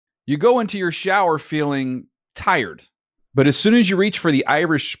You go into your shower feeling tired, but as soon as you reach for the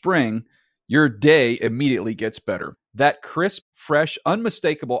Irish Spring, your day immediately gets better. That crisp, fresh,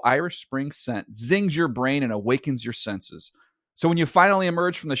 unmistakable Irish Spring scent zings your brain and awakens your senses. So when you finally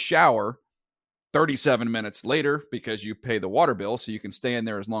emerge from the shower 37 minutes later, because you pay the water bill so you can stay in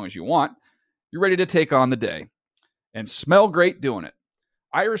there as long as you want, you're ready to take on the day and smell great doing it.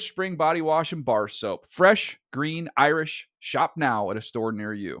 Irish Spring Body Wash and Bar Soap. Fresh, green, Irish. Shop now at a store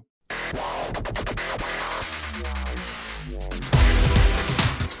near you.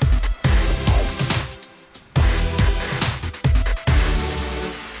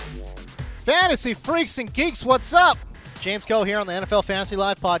 Fantasy freaks and geeks, what's up? James Coe here on the NFL Fantasy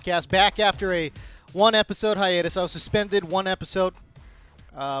Live podcast, back after a one-episode hiatus. I was suspended one episode.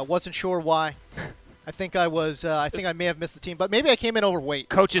 Wasn't sure why. I think I may have missed the team, but maybe I came in overweight.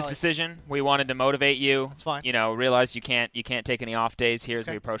 Coach's decision. We wanted to motivate you. That's fine. Realize you can't take any off days here as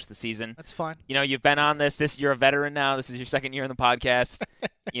we approach the season. That's fine. You've been on this. You're a veteran now. This is your second year in the podcast.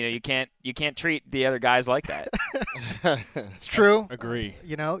 You can't treat the other guys like that. It's true. Agree.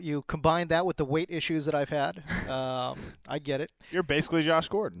 You combine that with the weight issues that I've had. I get it. You're basically Josh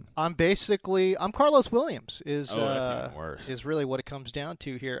Gordon. I'm Carlos Williams. That's even worse. Is really what it comes down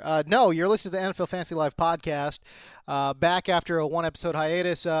to here. No, you're listening to the NFL Fantasy Live podcast. Back after a one-episode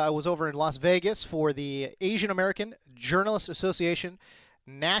hiatus, I was over in Las Vegas for the Asian American Journalists Association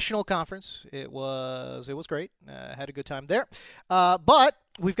National Conference. It was great. Had a good time there. But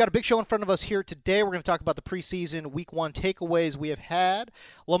we've got a big show in front of us here today. We're going to talk about the preseason Week 1 takeaways we have had.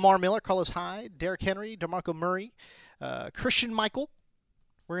 Lamar Miller, Carlos Hyde, Derrick Henry, DeMarco Murray, Christian Michael.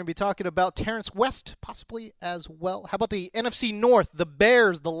 We're going to be talking about Terrence West possibly as well. How about the NFC North, the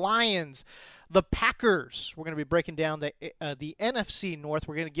Bears, the Lions, the Packers? We're going to be breaking down the NFC North.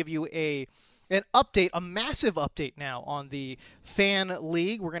 We're going to give you an update, a massive update now on the Fan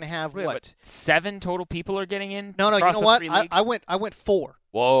League. We're going to have what? 7 total people are getting in? No, you know what? I went 4.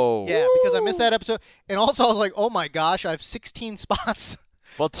 Whoa. Yeah, because I missed that episode. And also I was like, oh my gosh, I have 16 spots.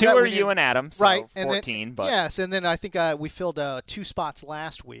 Well, 2 are you and Adam, so right, 14. But yes, and then I think we filled 2 spots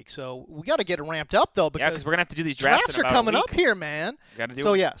last week. So we got to get it ramped up, though, because we're going to have to do these drafts are coming up here, man.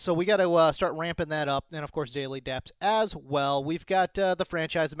 So we got to start ramping that up. And, of course, Daily Daps as well. We've got the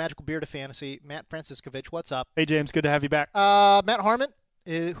franchise, the Magical Beard of Fantasy, Matt Franciscovich. What's up? Hey, James. Good to have you back. Matt Harmon,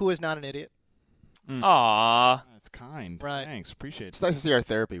 who is not an idiot. Aw. That's kind. Right. Thanks. Appreciate it. It's nice to see our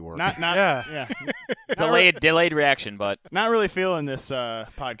therapy work. Yeah. Delayed reaction, but Not really feeling this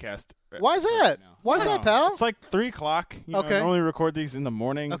podcast. Why is that? Why is that, pal? It's like 3 o'clock. Okay. I normally record these in the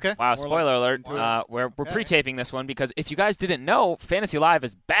morning. Okay. wow, spoiler alert. We're pre-taping this one because if you guys didn't know, Fantasy Live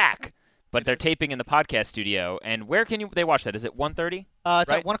is back, but they're taping in the podcast studio. And where can they watch that? Is it 1:30? It's right?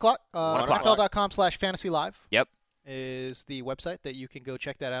 at 1 o'clock. 1 o'clock. NFL.com/fantasylive. Yep. Is the website that you can go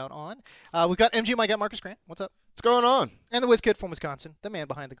check that out on. We've got MG, my guy Marcus Grant. What's up? What's going on? And the whiz kid from Wisconsin, the man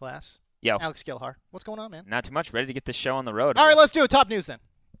behind the glass, Yo. Alex Gilhar. What's going on, man? Not too much. Ready to get this show on the road. All right, let's do it. Top news then.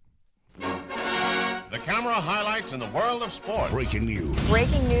 The camera highlights in the world of sports. Breaking news.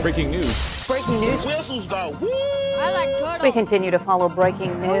 Breaking news. Breaking news. Breaking news. Whistles go woo! I like turtles. We continue to follow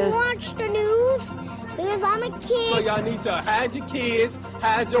breaking news. Watch the news because I'm a kid. So y'all need to hide your kids,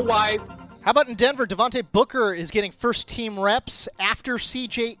 hide your wife. How about in Denver? Devontae Booker is getting first-team reps after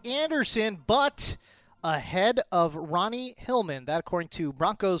C.J. Anderson, but ahead of Ronnie Hillman. That, according to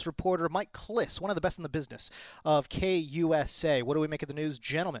Broncos reporter Mike Kliss, one of the best in the business of KUSA. What do we make of the news,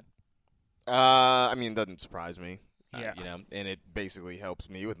 gentlemen? It doesn't surprise me. Yeah. And it basically helps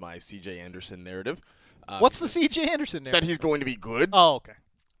me with my C.J. Anderson narrative. What's the C.J. Anderson narrative? That he's going to be good. Oh, okay.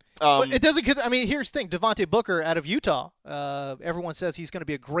 But it doesn't. Here's the thing: Devontae Booker out of Utah. Everyone says he's going to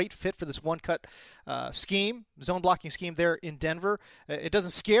be a great fit for this one-cut scheme, zone blocking scheme there in Denver. It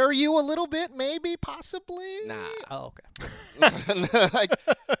doesn't scare you a little bit, maybe, possibly. Nah. Oh, okay.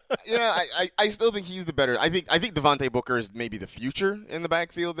 I still think he's the better. I think Devontae Booker is maybe the future in the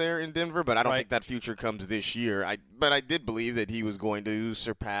backfield there in Denver, but I don't think that future comes this year. But I did believe that he was going to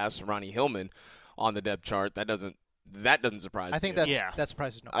surpass Ronnie Hillman on the depth chart. That doesn't surprise me. I think that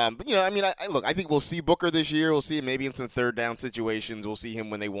surprises no. I think we'll see Booker this year. We'll see him maybe in some third down situations. We'll see him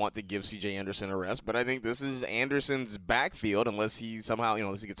when they want to give C.J. Anderson a rest. But I think this is Anderson's backfield unless he somehow,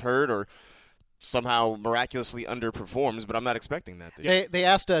 unless he gets hurt or somehow miraculously underperforms. But I'm not expecting that this year. They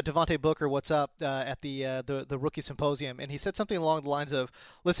asked Devontae Booker what's up at the rookie symposium, and he said something along the lines of,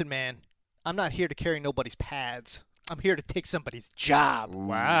 "Listen, man, I'm not here to carry nobody's pads. I'm here to take somebody's job."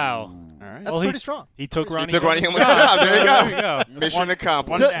 Wow. All right. That's pretty strong. He took Ronnie Hillman's job. There you go. There you go. Mission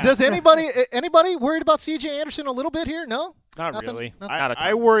accomplished. Does anybody worried about C.J. Anderson a little bit here? No? Not Nothing? really. Nothing?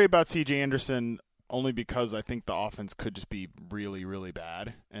 I worry about C.J. Anderson only because I think the offense could just be really, really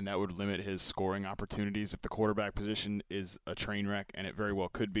bad, and that would limit his scoring opportunities if the quarterback position is a train wreck, and it very well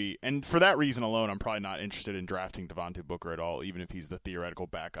could be. And for that reason alone, I'm probably not interested in drafting Devontae Booker at all, even if he's the theoretical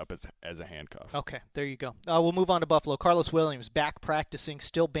backup as a handcuff. Okay, there you go. We'll move on to Buffalo. Carlos Williams, back practicing,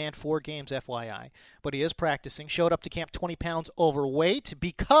 still banned 4 games, FYI. But he is practicing. Showed up to camp 20 pounds overweight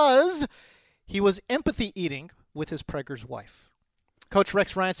because he was empathy eating with his Prager's wife. Coach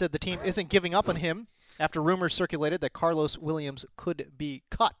Rex Ryan said the team isn't giving up on him after rumors circulated that Carlos Williams could be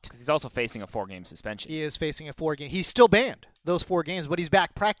cut. He's also facing a 4-game suspension. He is facing a 4-game. He's still banned those 4 games, but he's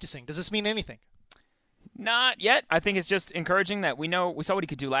back practicing. Does this mean anything? Not yet. I think it's just encouraging that we saw what he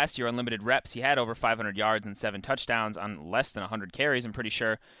could do last year on limited reps. He had over 500 yards and 7 touchdowns on less than 100 carries, I'm pretty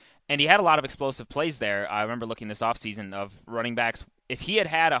sure. And he had a lot of explosive plays there. I remember looking this offseason of running backs. If he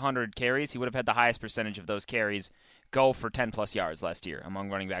had 100 carries, he would have had the highest percentage of those carries go for 10-plus yards last year among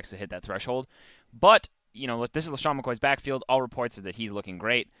running backs that hit that threshold. But, look, this is LeSean McCoy's backfield. All reports are that he's looking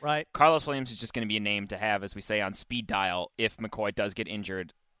great. Right. Carlos Williams is just going to be a name to have, as we say, on speed dial if McCoy does get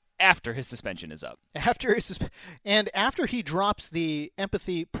injured after his suspension is up. After he drops the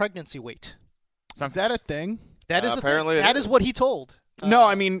empathy pregnancy weight. Is that a thing? That is apparently that is what he told. No,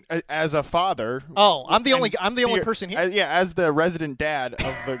 I mean, as a father. Oh, I'm the only person here. As the resident dad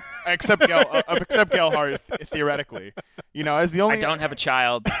of the except Gelhard theoretically, as the only. I don't have a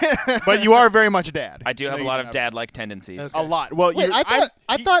child, but you are very much a dad. I do have a lot of dad-like tendencies. Okay. A lot. Well, wait,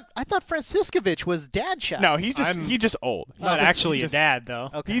 I thought Franciscovich was dad child. No, he's just old. He's not actually a dad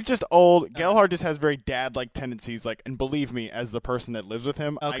though. Okay. He's just old. Gelhard just has very dad-like tendencies. And believe me, as the person that lives with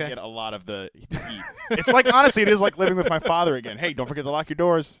him, okay. I get a lot of the heat. It's honestly, it is like living with my father again. Hey, don't forget to lock your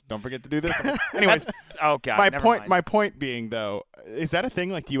doors. Don't forget to do this. Anyways, oh god. My point being though, is that a thing?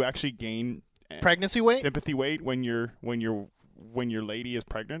 Do you actually gain pregnancy weight, sympathy weight when your lady is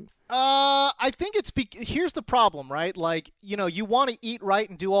pregnant? I think here's the problem, right? You want to eat right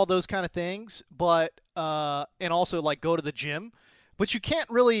and do all those kind of things, but and also go to the gym, but you can't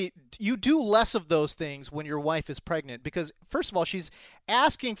really. You do less of those things when your wife is pregnant because first of all, she's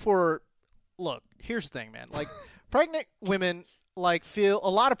asking for. Look, here's the thing, man. Pregnant women. A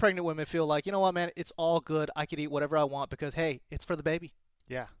lot of pregnant women feel like, you know what, man, it's all good. I could eat whatever I want because, hey, it's for the baby.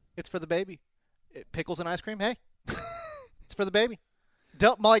 Yeah. It's for the baby. Pickles and ice cream, hey, it's for the baby.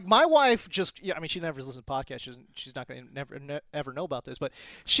 My wife she never listens to podcasts. She's not going to ever know about this, but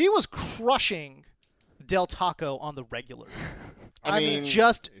she was crushing Del Taco on the regular. I mean,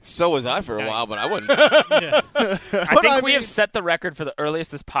 so was I for a while, but I wouldn't. I think we have set the record for the earliest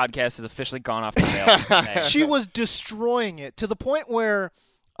this podcast has officially gone off the rails today. She was destroying it to the point where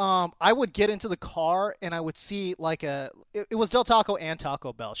I would get into the car and I would see it was Del Taco and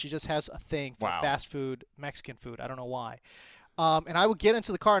Taco Bell. She just has a thing for fast food, Mexican food. I don't know why. And I would get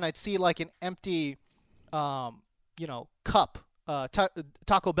into the car and I'd see an empty, cup,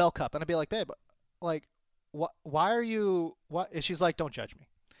 Taco Bell cup, and I'd be like, babe, why are you? What? She's like, don't judge me.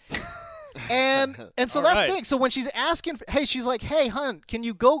 and so that's the thing. So when she's asking, she's like, hey, hon, can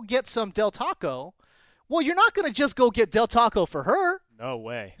you go get some Del Taco? Well, you're not going to just go get Del Taco for her. No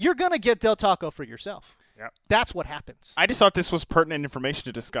way. You're going to get Del Taco for yourself. Yep. That's what happens. I just thought this was pertinent information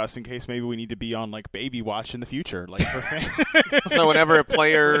to discuss in case maybe we need to be on baby watch in the future, for fans. So whenever a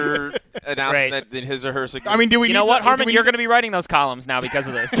player announces that in his or her, I mean, do we? You know what, Harmon? You're going to be writing those columns now because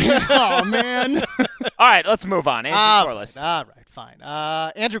of this. Oh man! All right, let's move on. Andrew Corliss. All right, fine.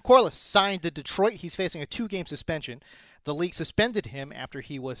 Andrew Corliss signed to Detroit. He's facing a 2-game suspension. The league suspended him after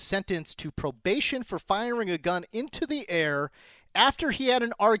he was sentenced to probation for firing a gun into the air after he had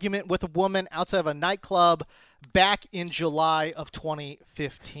an argument with a woman outside of a nightclub back in July of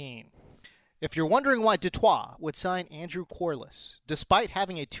 2015. If you're wondering why Detroit would sign Andrew Corliss, despite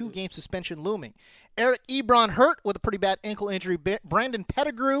having a 2-game suspension looming, Eric Ebron hurt with a pretty bad ankle injury. Brandon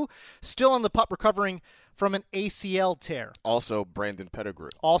Pettigrew still on the pup recovering from an ACL tear. Also, Brandon Pettigrew.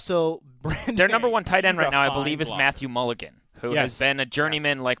 Their number 1 tight end right now, I believe, is block. Matthew Mulligan, who has been a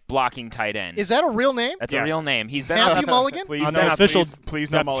journeyman blocking tight end. Is that a real name? That's a real name. He's been Matthew Mulligan? Please on no the official please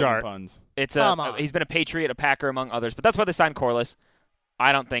no Mulligan chart. puns. He's been a Patriot, a Packer, among others. But that's why they signed Corliss.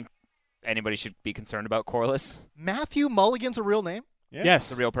 I don't think anybody should be concerned about Corliss. Matthew Mulligan's a real name? Yeah.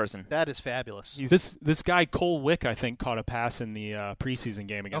 Yes. It's a real person. That is fabulous. This guy Cole Wick, I think, caught a pass in the preseason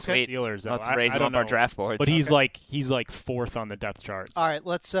game against the Steelers. Let's raise him up our draft boards. But he's like 4th on the depth charts. All right,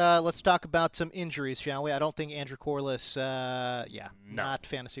 let's talk about some injuries, shall we? I don't think Andrew Corliss, not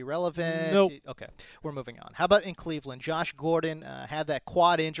fantasy relevant. Nope. Okay, we're moving on. How about in Cleveland? Josh Gordon had that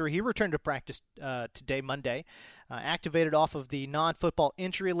quad injury. He returned to practice today, Monday. activated off of the non-football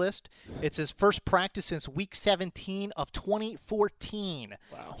injury list. It's his first practice since Week 17 of 2014.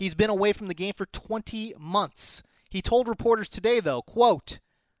 Wow. He's been away from the game for 20 months. He told reporters today, though, quote,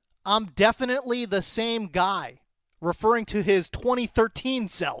 "I'm definitely the same guy," referring to his 2013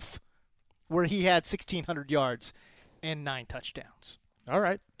 self, where he had 1,600 yards and 9 touchdowns. All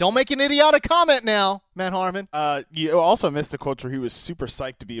right. Don't make an idiotic comment now, Matt Harmon. You also missed the quote where he was super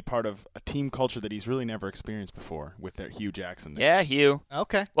psyched to be a part of a team culture that he's really never experienced before with their Hugh Jackson there. Yeah, Hugh.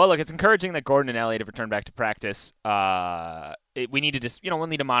 Okay. Well, look, it's encouraging that Gordon and Elliott have returned back to practice. We need to just, we'll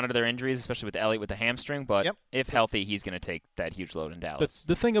need to monitor their injuries, especially with Elliott with the hamstring. But if healthy, he's going to take that huge load in Dallas.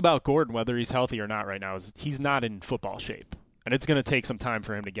 The thing about Gordon, whether he's healthy or not right now, is he's not in football shape. And it's going to take some time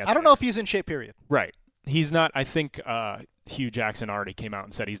for him to get I don't know if he's in shape, period. Right. He's not. I think Hugh Jackson already came out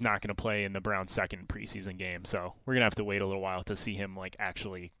and said he's not going to play in the Browns' second preseason game. So we're going to have to wait a little while to see him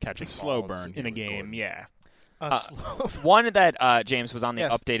actually catching slow balls burn in a game. Gordon. Yeah. One that, James, was on the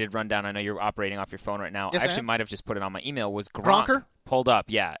Yes. updated rundown. I know you're operating off your phone right now. Yes, I I actually am. might have just put it on my email. Was Gronk Gronker? pulled up,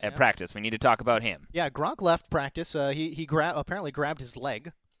 at practice. We need to talk about him. Yeah, Gronk left practice. He apparently grabbed his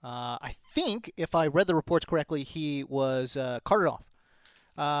leg. I think, if I read the reports correctly, he was carted off.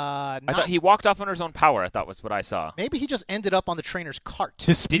 I thought he walked off under his own power, I thought was what I saw. Maybe he just ended up on the trainer's cart.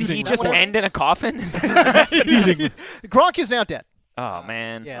 Did he just end in a coffin? Gronk is now dead. Oh,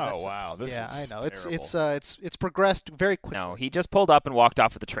 man. Yeah, Oh, wow. This is I know. terrible. It's progressed very quickly. No, he just pulled up and walked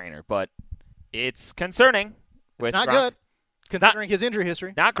off with the trainer, but it's concerning. It's not Gronk. good, considering his injury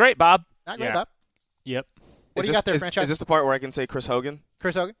history. Not great, Bob. Not great, Yeah. Bob. Yep. What do you got there, is, franchise? Is this the part where I can say Chris Hogan?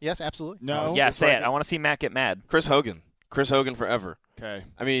 Chris Hogan? Yes, absolutely. No. Yeah, that's say right. it. I want to see Matt get mad. Chris Hogan. Chris Hogan forever. Okay.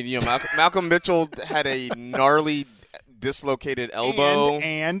 I mean, Malcolm Mitchell had a gnarly dislocated elbow.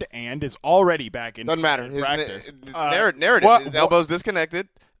 And is already back in Doesn't matter. in His practice. narrative. what- His elbow's disconnected.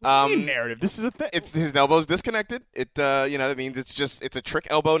 narrative. This is a thing. It's his elbow's disconnected. That means it's a trick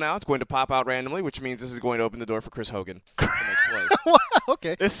elbow now. It's going to pop out randomly, which means this is going to open the door for Chris Hogan to make plays.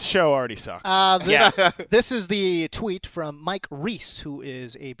 Okay. This show already sucks. This is the tweet from Mike Reese, who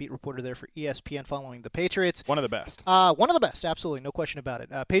is a beat reporter there for ESPN following the Patriots. One of the best. One of the best, absolutely, no question about it.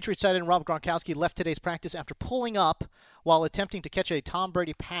 Patriots tight end Rob Gronkowski left today's practice after pulling up while attempting to catch a Tom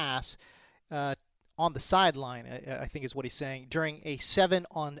Brady pass on the sideline, I think is what he's saying, during a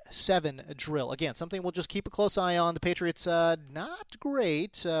 7-on-7 drill. Again, something we'll just keep a close eye on. The Patriots not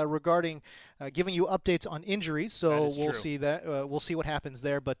great regarding giving you updates on injuries, so we'll see that. We'll see what happens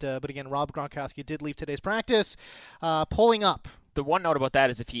there. But again, Rob Gronkowski did leave today's practice, pulling up. The one note about that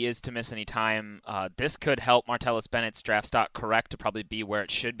is if he is to miss any time, this could help Martellus Bennett's draft stock correct to probably be where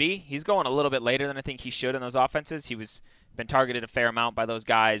it should be. He's going a little bit later than I think he should in those offenses. He was been targeted a fair amount by those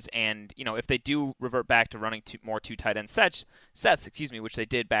guys, and if they do revert back to running more two tight end sets, which they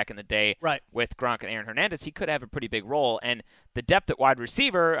did back in the day with Gronk and Aaron Hernandez, he could have a pretty big role. And the depth at wide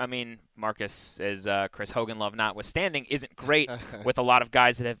receiver, I mean, Marcus, as Chris Hogan love notwithstanding, isn't great with a lot of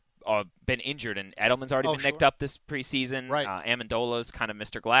guys that have been injured, and Edelman's already been nicked up this preseason. Right. Amendola's kind of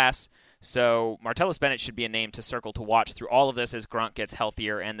Mr. Glass. So Martellus Bennett should be a name to circle to watch through all of this as Gronk gets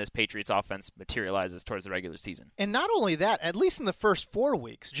healthier and this Patriots offense materializes towards the regular season. And not only that, at least in the first 4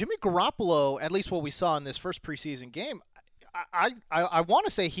 weeks, Jimmy Garoppolo, at least what we saw in this first preseason game, I want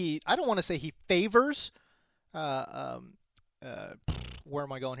to say I don't want to say he favors. Where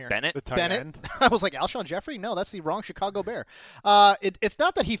am I going here? Bennett? The tight end. I was like, Alshon Jeffrey? No, that's the wrong Chicago Bear. It's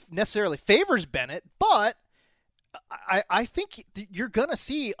not that he necessarily favors Bennett, but I think you're going to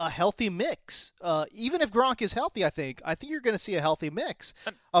see a healthy mix. Even if Gronk is healthy, I think you're going to see a healthy mix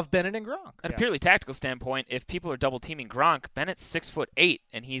of Bennett and Gronk. At a purely tactical standpoint, if people are double-teaming Gronk, Bennett's 6'8",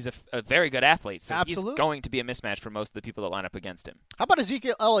 and he's a very good athlete, so he's going to be a mismatch for most of the people that line up against him. How about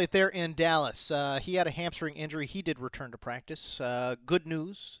Ezekiel Elliott there in Dallas? He had a hamstring injury. He did return to practice. Good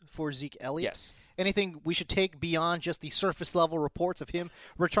news for Zeke Elliott. Yes. Anything we should take beyond just the surface-level reports of him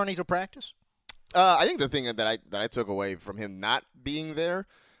returning to practice? I think the thing that I took away from him not being there,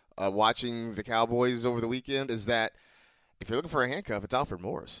 watching the Cowboys over the weekend, is that if you're looking for a handcuff, it's Alfred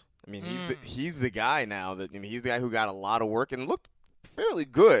Morris. I mean, he's the guy now. He's the guy who got a lot of work and looked fairly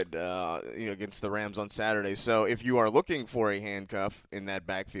good against the Rams on Saturday. So if you are looking for a handcuff in that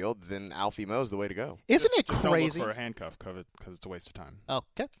backfield, then Alfie Mo's the way to go. Isn't it just crazy? Don't look for a handcuff because it's a waste of time.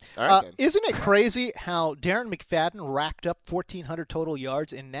 Okay. All right, then. Isn't it crazy how Darren McFadden racked up 1,400 total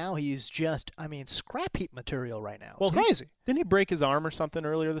yards, and now he's just, scrap heap material right now. It's crazy. Didn't he break his arm or something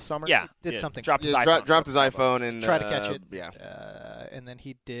earlier this summer? Yeah. Did something. Dropped his iPhone. Dropped his iPhone and tried to catch it. Yeah. And then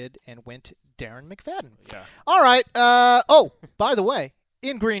he did and went Darren McFadden. Yeah. All right. By the way,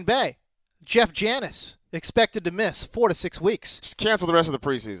 in Green Bay, Jeff Janis expected to miss 4 to 6 weeks. Just cancel the rest of the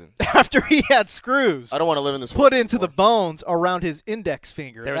preseason. After he had screws I don't want to live in this put world into the bones around his index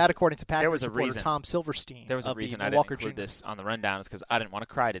finger. There was- That, according to there Packers was a reporter reason. Tom Silverstein. There was a of the reason I didn't Milwaukee include Journal. this on the rundown. Is because I didn't want to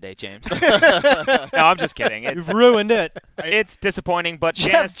cry today, James. No, I'm just kidding. You've ruined it. It's disappointing, but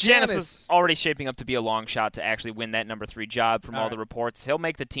Jeff Janis was Janis. already shaping up to be a long shot to actually win that number 3 job from all right. the reports. He'll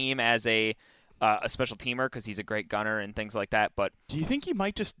make the team as a special teamer because he's a great gunner and things like that. But Do you think he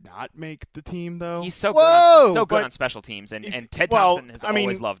might just not make the team though? he's so Whoa! good But on special teams, and is- Ted well, Thompson has I mean,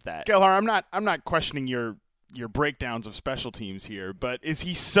 always loved that. Gelhar, I'm not questioning your breakdowns of special teams here, but is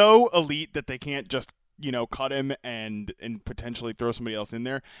he so elite that they can't just cut him and potentially throw somebody else in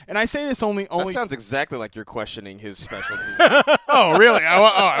there? And I say this only. That sounds exactly like you're questioning his specialty. Oh, really?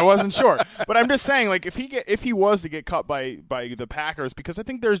 I wasn't sure, but I'm just saying, like, if he was to get cut by the Packers, because I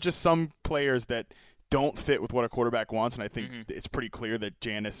think there's just some players that don't fit with what a quarterback wants, and I think it's pretty clear that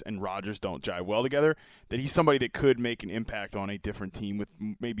Janis and Rodgers don't jive well together, that he's somebody that could make an impact on a different team with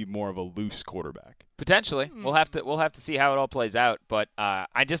maybe more of a loose quarterback. Potentially, we'll have to see how it all plays out. But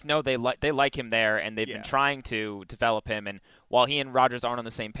I just know they like him there, and they've been trying to develop him. And while he and Rodgers aren't on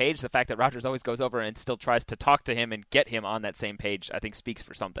the same page, the fact that Rodgers always goes over and still tries to talk to him and get him on that same page, I think speaks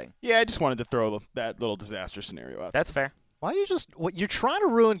for something. Yeah, I just wanted to throw that little disaster scenario out. That's fair. Why you just you're trying to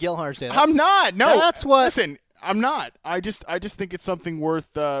ruin Gelhar's day? I'm not. No, that's what. Listen, I'm not. I just think it's something worth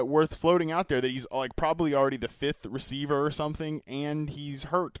floating out there that he's like probably already the 5th receiver or something, and he's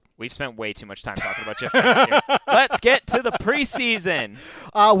hurt. We've spent way too much time talking about Jeff Janis here. Let's get to the preseason.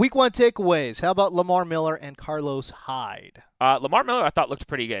 Week 1 takeaways. How about Lamar Miller and Carlos Hyde? Lamar Miller, I thought, looked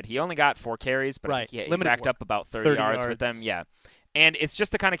pretty good. He only got 4 carries, but I think he Limited racked work. up about 30 yards with them. Yeah. And it's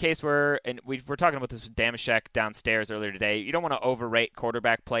just the kind of case where, and we were talking about this with Damashek downstairs earlier today, you don't want to overrate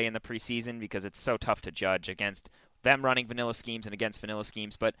quarterback play in the preseason because it's so tough to judge against them running vanilla schemes and against vanilla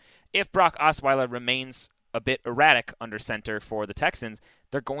schemes. But if Brock Osweiler remains a bit erratic under center for the Texans,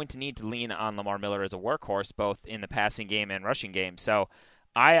 they're going to need to lean on Lamar Miller as a workhorse, both in the passing game and rushing game. So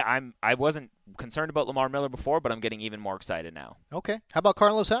I wasn't concerned about Lamar Miller before, but I'm getting even more excited now. Okay. How about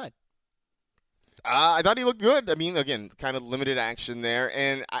Carlos Hyde? I thought he looked good. I mean, again, kind of limited action there.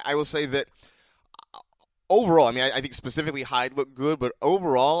 And I will say that overall, I mean, I think specifically Hyde looked good, but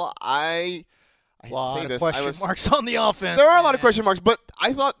overall, I hate to say this. Question marks on the offense. There are a lot of question marks, but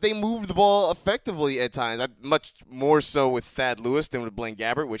I thought they moved the ball effectively at times. Much more so with Thad Lewis than with Blaine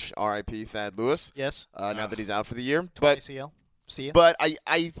Gabbert, which R.I.P. Thad Lewis. Yes. Now that he's out for the year. ACL. See ya. But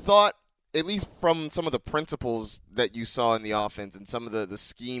I thought, at least from some of the principles that you saw in the offense and some of the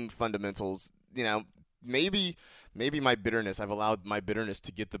scheme fundamentals, maybe my bitterness, I've allowed my bitterness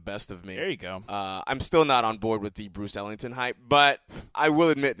to get the best of me. There you go. I'm still not on board with the Bruce Ellington hype, but I will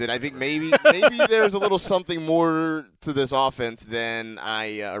admit that I think maybe there's a little something more to this offense than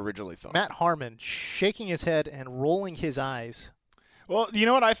I originally thought. Matt Harmon shaking his head and rolling his eyes. Well, you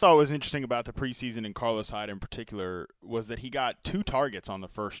know what I thought was interesting about the preseason and Carlos Hyde in particular was that he got 2 targets on the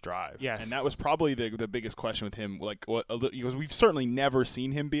first drive. Yes. And that was probably the biggest question with him. Because we've certainly never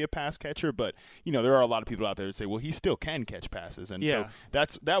seen him be a pass catcher, but there are a lot of people out there that say, well, he still can catch passes. And so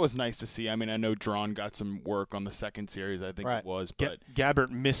that was nice to see. I mean, I know Drawn got some work on the second series, I think it was, but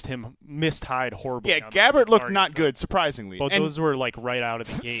Gabbert missed Hyde horribly. Yeah, Gabbert looked not good, surprisingly. Both those were like right out of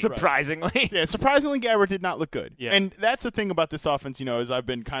the gate. Surprisingly. Yeah, surprisingly, Gabbert did not look good. Yeah. And that's the thing about this offense, as I've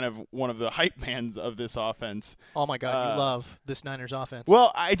been kind of one of the hype mans of this offense. Oh, my God, you love this Niners offense.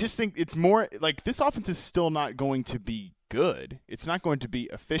 Well, I just think it's more like this offense is still not going to be good. It's not going to be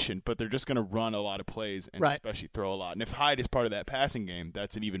efficient, but they're just going to run a lot of plays and especially throw a lot. And if Hyde is part of that passing game,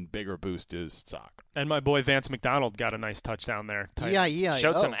 that's an even bigger boost to his stock. And my boy Vance McDonald got a nice touchdown there.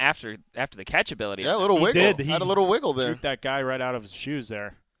 Showed some after the catch ability. Yeah, a little wiggle. He had a little wiggle there. Shoot that guy right out of his shoes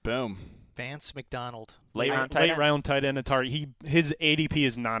there. Boom. Vance McDonald. Late round tight end at target. His ADP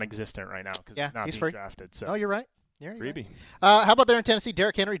is non-existent right now because he's not he's being free. drafted. So. Oh, you're right. Freebie. How about there in Tennessee?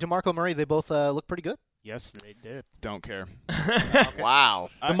 Derrick Henry, DeMarco Murray, they both look pretty good. Yes, they did. Don't care. Wow.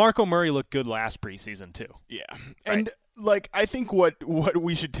 DeMarco Murray looked good last preseason too. Yeah. And I think what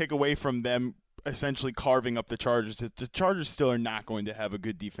we should take away from them essentially carving up the Chargers is the Chargers still are not going to have a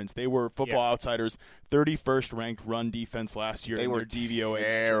good defense. They were Football Outsiders 31st ranked run defense last year. They were DVOA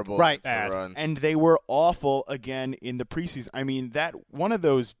terrible. Right. The run. And they were awful again in the preseason. I mean, that one of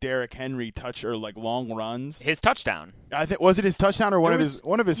those Derrick Henry long runs. His touchdown. I think was it his touchdown or one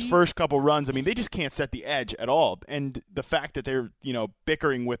of his first couple runs. I mean, they just can't set the edge at all. And the fact that they're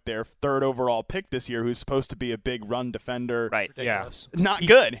bickering with their 3rd overall pick this year, who's supposed to be a big run defender, Right? Ridiculous. not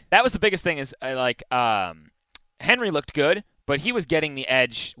good. That was the biggest thing. Is Henry looked good, but he was getting the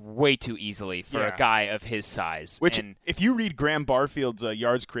edge way too easily for a guy of his size. Which, if you read Graham Barfield's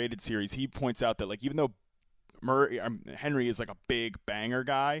yards created series, he points out that like even though Henry is like a big banger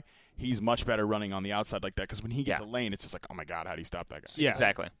guy, he's much better running on the outside like that because when he gets a lane, it's just like, oh my God, how do you stop that guy? Yeah,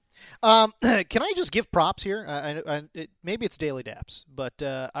 exactly. Can I just give props here? Maybe it's Daily Daps, but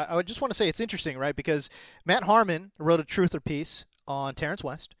I would just want to say it's interesting, right? Because Matt Harmon wrote a truther piece on Terrence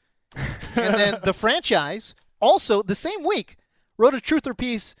West, and then the franchise also the same week wrote a truther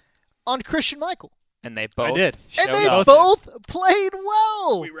piece on Christian Michael. And they both both played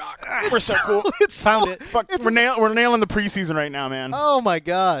well. We rock. We're so cool. Found it. We're nailing the preseason right now, man. Oh my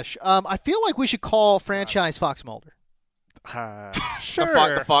gosh. I feel like we should call franchise Fox Mulder.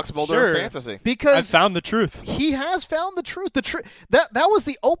 Sure. The Fox Mulder of fantasy. Because I've found the truth. He has found the truth. That was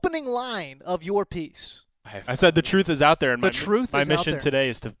the opening line of your piece. I said the truth is out there, and my mission out there. today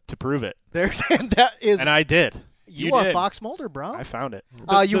is to prove it. And I did. You are Fox Mulder, bro. I found it.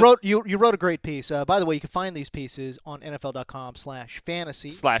 You wrote a great piece. By the way, you can find these pieces on NFL.com/fantasy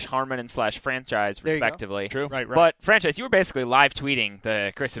 /Harmon and /franchise respectively. True. Right. But franchise, you were basically live tweeting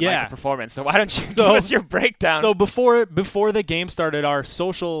the Chris and Michael performance. So why don't you give us your breakdown? So before the game started, our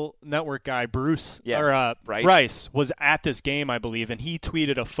social network guy Bruce Bryce was at this game, I believe, and he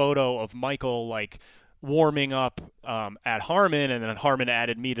tweeted a photo of Michael like warming up at Harmon, and then Harmon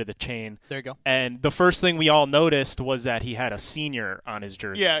added me to the chain. There you go. And the first thing we all noticed was that he had a senior on his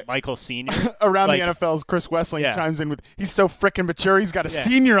jersey. Yeah. Michael Senior. Around the NFL's Chris Wessling chimes in with, he's so frickin' mature, he's got a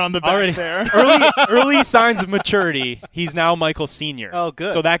senior on the back already there. early signs of maturity. He's now Michael Senior. Oh,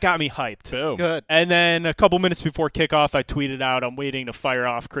 good. So that got me hyped. Boom. Good. And then a couple minutes before kickoff, I tweeted out, I'm waiting to fire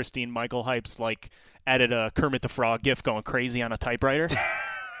off Christine Michael hypes, like added a Kermit the Frog gif going crazy on a typewriter.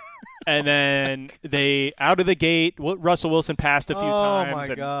 And then they, out of the gate, Russell Wilson passed a few times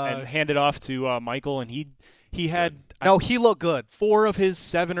and handed off to Michael, and he had he looked good. 4 of his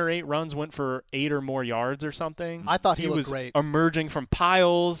 7 or 8 runs went for 8 or more yards or something. I thought he was great. Emerging from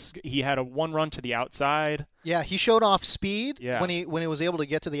piles. He had one run to the outside. Yeah, he showed off speed when he was able to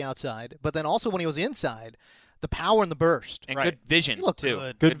get to the outside, but then also when he was inside, the power and the burst. And good vision, he looked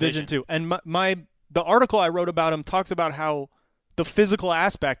too. Good vision, too. And the article I wrote about him talks about how the physical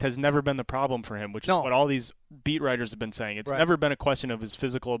aspect has never been the problem for him, which is what all these beat writers have been saying. It's never been a question of his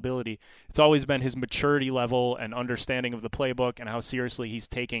physical ability. It's always been his maturity level and understanding of the playbook and how seriously he's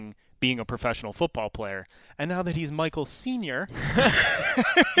taking being a professional football player. And now that he's Michael Senior,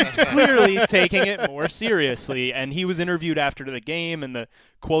 he's clearly taking it more seriously. And he was interviewed after the game, and the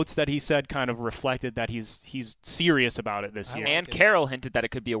quotes that he said kind of reflected that he's serious about it this year. And Carroll hinted that it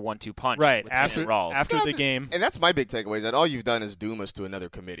could be a 1-2 punch. Right, with after the game. And that's my big takeaway, is that all you've done is doom us to another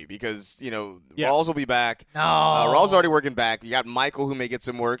committee because, Rawls will be back. No. Rawls already working back. You got Michael who may get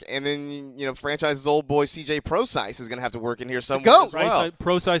some work. And then, franchise's old boy CJ Prosise is going to have to work in here somewhere as well.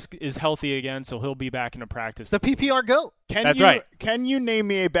 Prosise is healthy again, so he'll be back into practice. The PPR GOAT. That's right. Can you name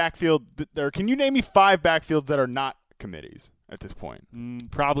me a backfield, or can you name me 5 backfields that are not committees at this point?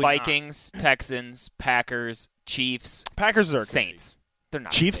 Probably Vikings, Texans, Packers, Chiefs, Packers are Saints. They're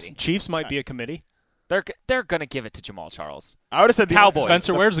not Chiefs might be a committee. They're going to give it to Jamal Charles. I would have said the Cowboys.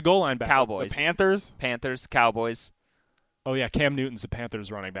 Spencer, where's the goal line back? Cowboys. The Panthers, Cowboys. Oh, yeah, Cam Newton's the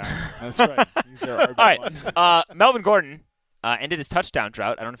Panthers running back. That's right. He's their All right. Melvin Gordon ended his touchdown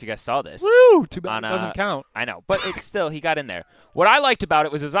drought. I don't know if you guys saw this. Woo! Too bad it doesn't count. I know, but it's still, he got in there. What I liked about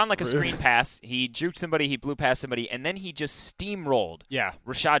it was on like a screen pass. He juked somebody, he blew past somebody, and then he just steamrolled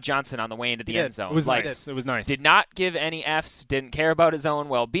Rashad Johnson on the way into the end zone. It was nice. It was nice. Did not give any Fs, didn't care about his own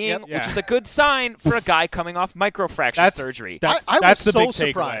well-being, which is a good sign for a guy coming off microfracture surgery. I was the so big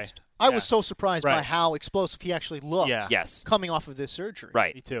surprised. Takeaway. I was so surprised by how explosive he actually looked coming off of this surgery.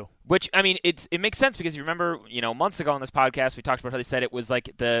 Right. Me too. Which, I mean, it makes sense because you remember, months ago on this podcast, we talked about how they said it was like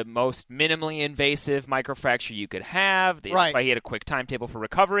the most minimally invasive microfracture you could have. That's why he had a quick timetable for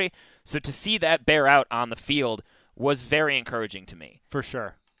recovery. So to see that bear out on the field was very encouraging to me. For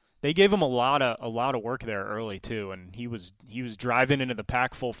sure. They gave him a lot of work there early too, and he was driving into the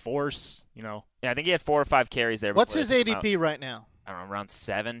pack full force. Yeah, I think he had 4 or 5 carries there. What's his ADP right now? I don't know, around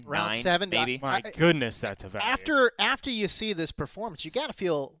 7, around 9, 7, maybe. My goodness, that's a value. After you see this performance, you got to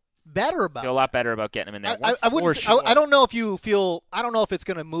feel better about. Feel a lot better about getting him in there. I don't know if you feel. I don't know if it's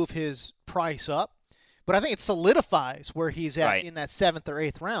going to move his price up. But I think it solidifies where he's at in that 7th or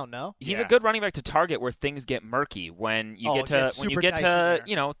 8th round. No, he's a good running back to target where things get murky when you get to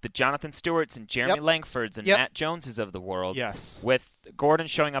the Jonathan Stewarts and Jeremy Langfords and Matt Joneses of the world. Yes, with Gordon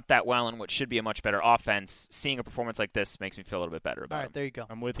showing up that well in what should be a much better offense, seeing a performance like this makes me feel a little bit better about All right, there you go.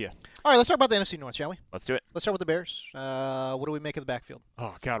 I'm with you. All right, let's talk about the NFC North, shall we? Let's do it. Let's start with the Bears. What do we make of the backfield?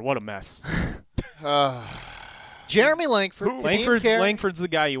 Oh God, what a mess. Jeremy Langford. Langford's the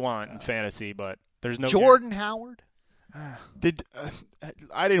guy you want in fantasy, but there's no Jordan Howard.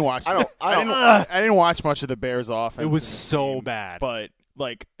 I didn't watch. I didn't watch much of the Bears' offense. It was so bad, but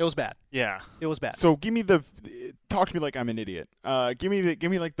like it was bad. Yeah, it was bad. So talk to me like I'm an idiot. Give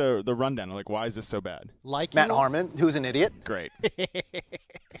me like the rundown. Like, why is this so bad? Like Matt Harmon, who's an idiot. Great.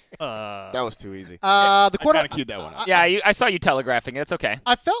 That was too easy. The quarterback I kind of queued that one up. Yeah, I saw you telegraphing it. It's okay.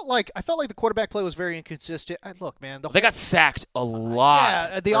 I felt like the quarterback play was very inconsistent. Look, man, they got sacked a lot.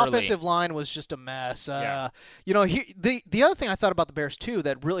 Yeah, the early. offensive line was just a mess. You know, the other thing I thought about the Bears too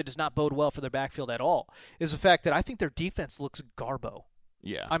that really does not bode well for their backfield at all is the fact that I think their defense looks garbo.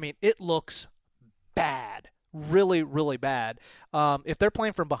 Yeah. I mean, it looks bad, really, really bad. If they're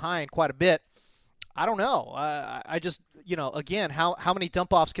playing from behind quite a bit, I don't know. I just, again, how many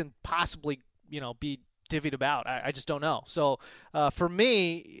dump-offs can possibly, be divvied about? I just don't know. So for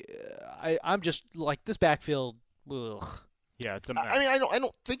me, I'm just like this backfield. Ugh. Yeah, it's a mess. I mean, I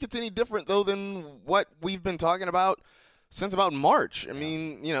don't think it's any different though than what we've been talking about since about March. I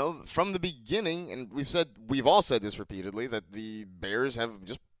mean, from the beginning, and we've all said this repeatedly, that the Bears have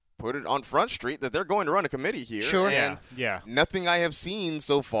just put it on Front Street that they're going to run a committee here. Sure. And yeah. Nothing I have seen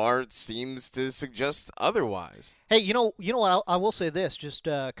so far seems to suggest otherwise. Hey, you know what? I will say this, just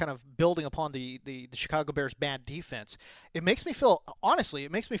kind of building upon the Chicago Bears' bad defense. It makes me feel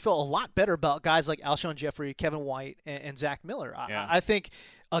a lot better about guys like Alshon Jeffrey, Kevin White, and Zach Miller. I think,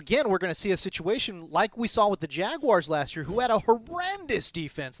 again, we're going to see a situation like we saw with the Jaguars last year, who had a horrendous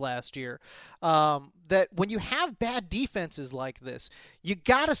defense last year, that when you have bad defenses like this, you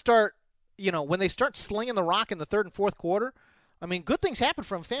got to start, when they start slinging the rock in the third and fourth quarter, I mean, good things happen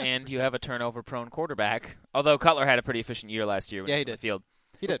from fantasy. And you have a turnover-prone quarterback. Although Cutler had a pretty efficient year last year when he was on the field.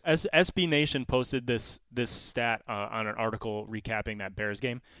 He did. As SB Nation posted this stat on an article recapping that Bears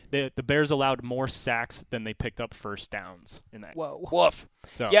game, the Bears allowed more sacks than they picked up first downs in that. Whoa. Woof.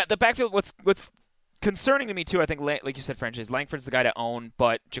 So yeah, the backfield. What's concerning to me too, I think, like you said, French, is Langford's the guy to own,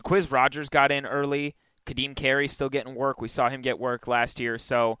 but Jaquiz Rogers got in early. Kadeem Carey still getting work. We saw him get work last year.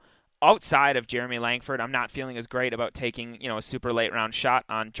 So outside of Jeremy Langford, I'm not feeling as great about taking a super late round shot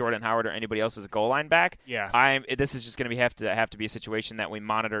on Jordan Howard or anybody else's goal line back. Yeah, this is just going to have to be a situation that we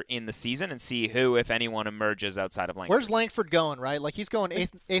monitor in the season and see who, if anyone, emerges outside of Langford. Where's Langford going? Right, like he's going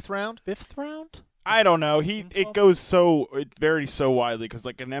eighth round, 5th round. I don't know. It varies so widely because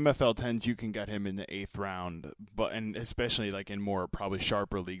like in NFL 10s you can get him in the 8th round, and especially like in more probably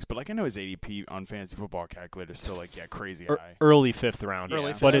sharper leagues. But like I know his ADP on Fantasy Football Calculator is still like crazy high. Early 5th round,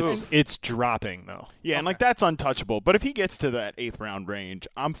 but it's dropping though. Yeah, and like that's untouchable. But if he gets to that 8th round range,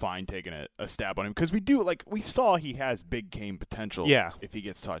 I'm fine taking a stab on him because we saw he has big game potential. Yeah. If he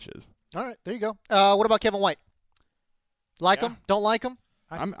gets touches. All right, there you go. What about Kevin White? Like him? Don't like him?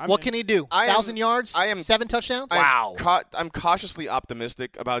 What can he do? 1,000 yards? 7 touchdowns? Wow. I'm cautiously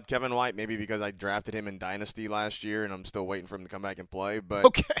optimistic about Kevin White, maybe because I drafted him in Dynasty last year, and I'm still waiting for him to come back and play. But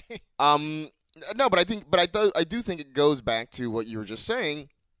okay. No, but I do think it goes back to what you were just saying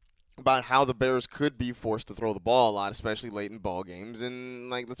about how the Bears could be forced to throw the ball a lot, especially late in ball games. And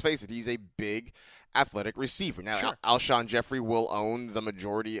like, let's face it, he's a big athletic receiver. Now, sure. Alshon Jeffrey will own the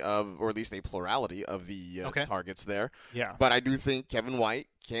majority of, or at least a plurality of the targets there. Yeah. But I do think Kevin White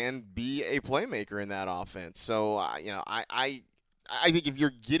can be a playmaker in that offense. So, I think if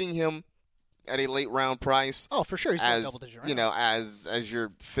you're getting him at a late round price, oh, for sure, he's going double digit, right? As your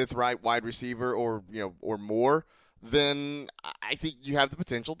 5th wide receiver or more, then I think you have the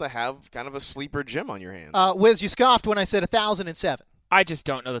potential to have kind of a sleeper gem on your hands. Wiz, you scoffed when I said 1,007. I just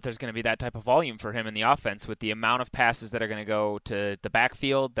don't know that there's going to be that type of volume for him in the offense with the amount of passes that are going to go to the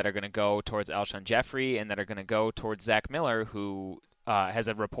backfield, that are going to go towards Alshon Jeffrey, and that are going to go towards Zach Miller, who has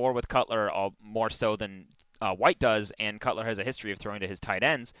a rapport with Cutler more so than White does, and Cutler has a history of throwing to his tight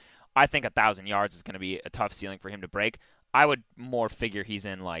ends. I think 1,000 yards is going to be a tough ceiling for him to break. I would more figure he's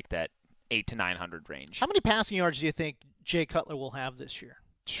in like that 800 to 900 range. How many passing yards do you think Jay Cutler will have this year?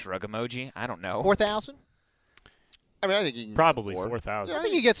 Shrug emoji? I don't know. 4,000? I mean, I think he can probably 4,000. Yeah, I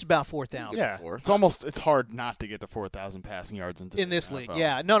think he gets about 4,000. Yeah, it's hard not to get to 4,000 passing yards in this league.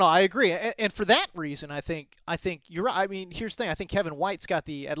 Yeah, no, I agree, and for that reason, I think you're right. I mean, here's the thing: I think Kevin White's got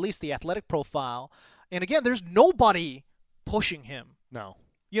at least the athletic profile, and again, there's nobody pushing him. No.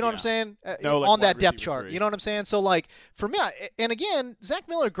 You know what I'm saying? On that depth chart. You know what I'm saying? So, like, for me, and again, Zach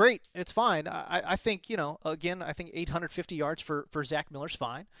Miller, great. It's fine. I think, again, I think 850 yards for Zach Miller's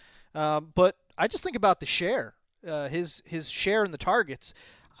fine. But I just think about the share, his share in the targets.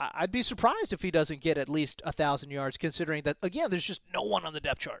 I'd be surprised if he doesn't get at least 1,000 yards, considering that, again, there's just no one on the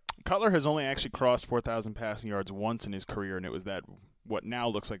depth chart. Cutler has only actually crossed 4,000 passing yards once in his career, and it was that what now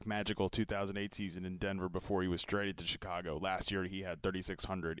looks like magical 2008 season in Denver before he was traded to Chicago. Last year he had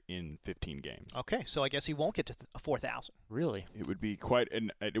 3,600 in 15 games. Okay, so I guess he won't get to 4,000. Really? It would be quite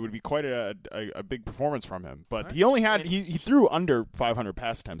a big performance from him. But he only had he threw under 500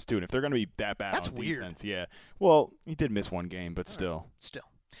 pass attempts too. And if they're going to be that bad on defense, yeah. Well, he did miss one game, but still.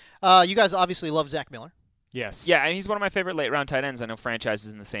 You guys obviously love Zach Miller. Yes. Yeah, and he's one of my favorite late-round tight ends. I know Franchise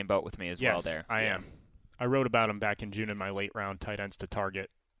is in the same boat with me as well there. I am. I wrote about him back in June in my late-round tight ends to target.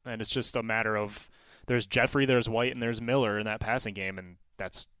 And it's just a matter of there's Jeffrey, there's White, and there's Miller in that passing game, and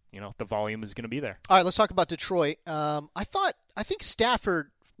that's, the volume is going to be there. All right, let's talk about Detroit. I think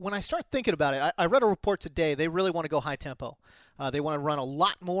Stafford, when I start thinking about it, I read a report today. They really want to go high tempo. They want to run a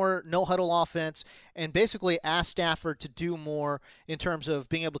lot more no-huddle offense and basically ask Stafford to do more in terms of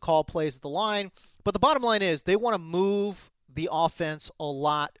being able to call plays at the line. But the bottom line is they want to move the offense a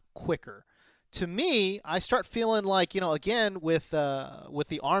lot quicker. To me, I start feeling like, again, with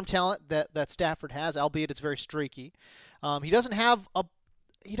the arm talent that Stafford has, albeit it's very streaky, he doesn't have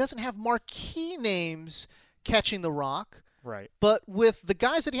marquee names catching the rock. Right. But with the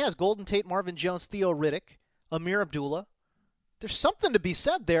guys that he has, Golden Tate, Marvin Jones, Theo Riddick, Amir Abdullah, there's something to be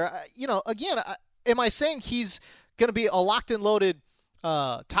said there. Again, am I saying he's going to be a locked and loaded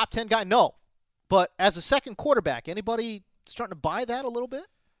top 10 guy? No. But as a second quarterback, anybody starting to buy that a little bit?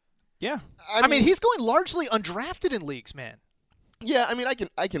 Yeah. I mean, he's going largely undrafted in leagues, man. Yeah, I mean,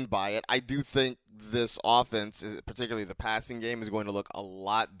 I can buy it. I do think this offense, particularly the passing game, is going to look a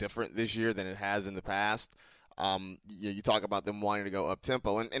lot different this year than it has in the past. You talk about them wanting to go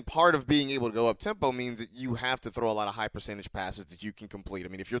up-tempo, and part of being able to go up-tempo means that you have to throw a lot of high-percentage passes that you can complete. I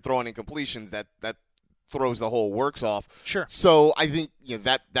mean, if you're throwing incompletions, that throws the whole works off. Sure. So I think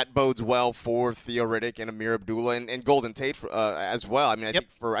that bodes well for Theo Riddick and Amir Abdullah and Golden Tate as well. I mean,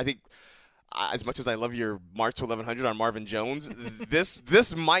 I think as much as I love your March to 1100 on Marvin Jones,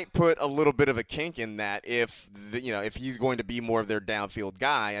 this might put a little bit of a kink in that if he's going to be more of their downfield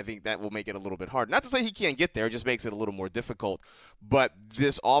guy. I think that will make it a little bit hard. Not to say he can't get there, it just makes it a little more difficult. But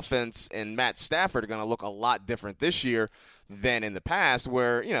this offense and Matt Stafford are going to look a lot different this year than in the past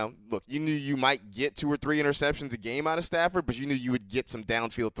where, look, you knew you might get 2 or 3 interceptions a game out of Stafford, but you knew you would get some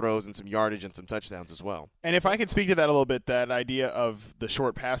downfield throws and some yardage and some touchdowns as well. And if I could speak to that a little bit, that idea of the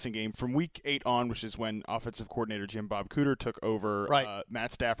short passing game, from week 8 on, which is when offensive coordinator Jim Bob Cooter took over, right.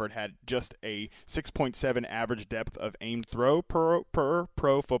 Matt Stafford had just a 6.7 average depth of aimed throw per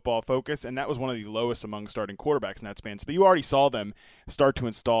Pro Football Focus, and that was one of the lowest among starting quarterbacks in that span. So you already saw them start to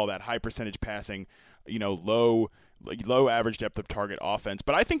install that high percentage passing, low average depth of target offense.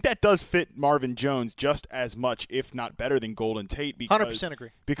 But I think that does fit Marvin Jones just as much, if not better, than Golden Tate. 100% agree.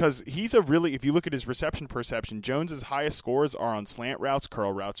 Because he's if you look at his reception perception, Jones's highest scores are on slant routes,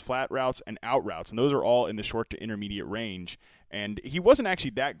 curl routes, flat routes, and out routes. And those are all in the short to intermediate range. And he wasn't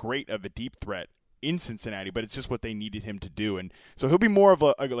actually that great of a deep threat in Cincinnati, but it's just what they needed him to do. And so he'll be more of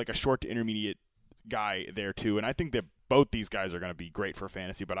a short to intermediate guy there too. And I think that both these guys are going to be great for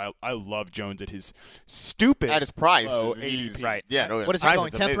fantasy, but I love Jones at his stupid at his price. Right. Yeah. No, what is he going?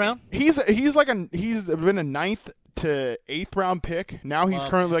 10th round? He's been a 9th to 8th round pick. Now he's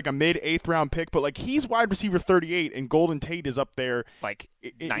currently like a mid 8th round pick, but like he's wide receiver 38, and Golden Tate is up there like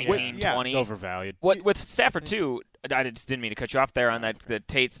 19, 20. Overvalued. What with Stafford too? I just didn't mean to cut you off there on the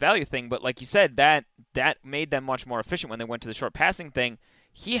Tate's value thing, but like you said, that made them much more efficient when they went to the short passing thing.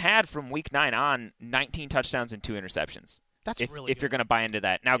 He had from week 9 on 19 touchdowns and 2 interceptions. That's if really you're going to buy into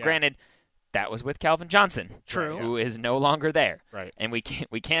that. Now, granted, that was with Calvin Johnson, true, who is no longer there. Right. And we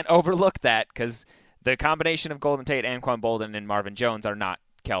can't overlook that because the combination of Golden Tate, Anquan Boldin, and Marvin Jones are not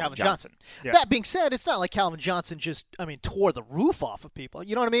Calvin Johnson. Yeah. That being said, it's not like Calvin Johnson tore the roof off of people.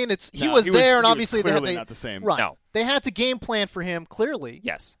 You know what I mean? He was there, and obviously they not the same. Right. No. They had to game plan for him clearly.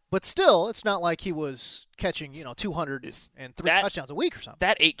 Yes. But still, it's not like he was catching 203 touchdowns a week or something.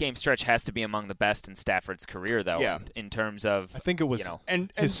 That 8-game stretch has to be among the best in Stafford's career, though. Yeah. In terms of, I think it was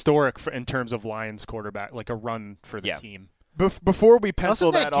and historic in terms of Lions quarterback, like a run for the team. Before we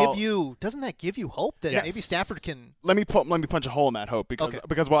pencil doesn't that give you hope that maybe Stafford can? Let me punch a hole in that hope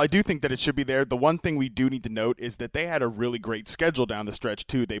because while I do think that it should be there, the one thing we do need to note is that they had a really great schedule down the stretch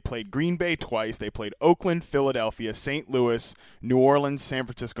too. They played Green Bay twice. They played Oakland, Philadelphia, St. Louis, New Orleans, San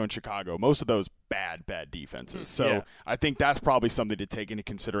Francisco, and Chicago. Most of those bad defenses. So I think that's probably something to take into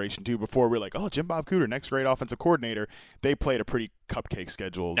consideration too before we're like, oh, Jim Bob Cooter, next great offensive coordinator. They played a pretty cupcake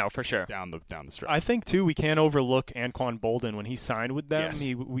schedule. No, for sure. Down the stretch. I think too we can't overlook Anquan Boldin when he signed with them. Yes.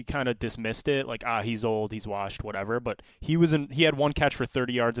 We kind of dismissed it like he's old, he's washed, whatever. But he had one catch for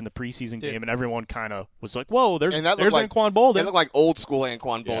 30 yards in the preseason game, and everyone kind of was like, whoa, there's Anquan Boldin. It looked like old school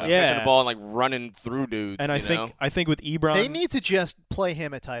Anquan Boldin catching the ball and like running through dudes. And I think with Ebron, they need to just play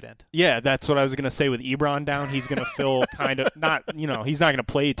him at tight end. Yeah, that's what I was gonna say. With Ebron down, he's gonna fill kind of not he's not gonna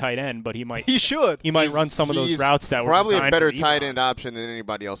play might tight end, but he might. He should. He might run some of those routes that were probably a better tight end option than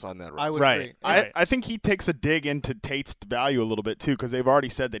anybody else on that route. I would agree. I think he takes a dig into Tate's value a little bit too, because they've already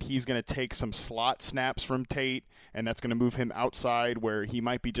said that he's going to take some slot snaps from Tate, and that's going to move him outside where he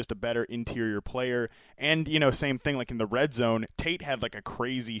might be just a better interior player. And, same thing like in the red zone. Tate had like a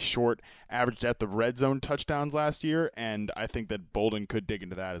crazy short average depth of red zone touchdowns last year, and I think that Boldin could dig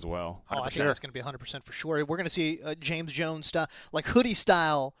into that as well. Oh, I think that's going to be 100% for sure. We're going to see James Jones style, like hoodie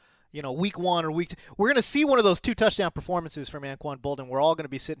style, week one or week two. We're going to see one of those 2 touchdown performances from Anquan Boldin. We're all going to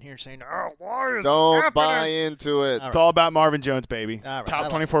be sitting here saying, "Oh, why is Don't buy into it." It's all about Marvin Jones, baby. All right, Top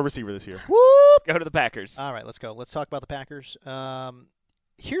 24 receiver this year. Whoop! Go to the Packers. All right, let's go. Let's talk about the Packers.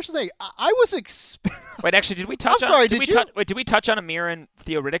 Here's the thing. I was Wait, actually, did we touch? I'm sorry. Did we touch on Amir and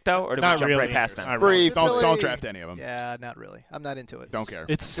Theo Riddick though, or did we jump right past them? Brief. Don't draft any of them. Yeah, not really. I'm not into it. Don't care.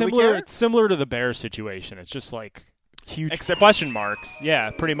 It's similar. It's similar to the Bears situation. It's just like huge question marks. Yeah,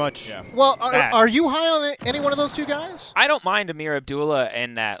 pretty much. Yeah. Well, are you high on any one of those 2 guys? I don't mind Amir Abdullah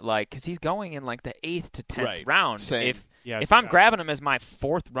in that, because he's going in like the 8th to 10th round. Same. If I'm grabbing him as my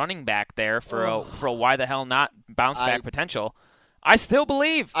 4th running back there for a why the hell not bounce back potential, I still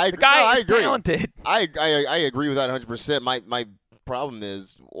believe the guy is talented. I agree with that 100%. My problem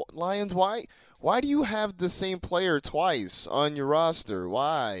is, Lions, why do you have the same player twice on your roster?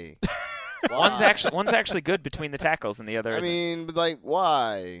 Why? One's actually good between the tackles and the other isn't. I mean,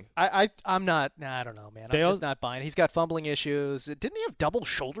 why? I'm not. I don't know, man. I'm just not buying. He's got fumbling issues. Didn't he have double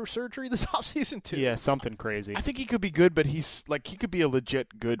shoulder surgery this offseason too? Yeah, something crazy. I think he could be good, but he could be a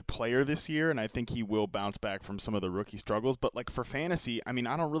legit good player this year, and I think he will bounce back from some of the rookie struggles. But for fantasy, I mean,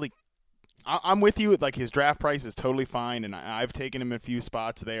 I'm with you. His draft price is totally fine, and I've taken him a few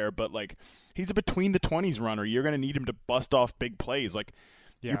spots there. But he's a between the 20s runner. You're going to need him to bust off big plays.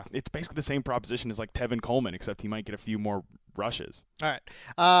 Yeah, it's basically the same proposition as Tevin Coleman, except he might get a few more rushes. All right.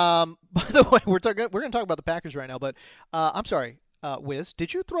 By the way, we're going to talk about the Packers right now, but I'm sorry, Wiz,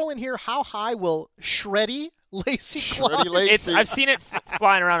 did you throw in here how high will Shreddy Lacy climb? I've seen it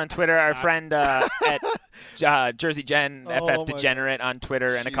flying around on Twitter. Our friend at Jersey Jen, FF Degenerate on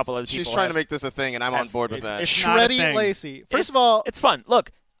Twitter, and a couple of people. She's trying to make this a thing, and I'm on board with that. Shreddy Lacy. First of all, it's fun. Look.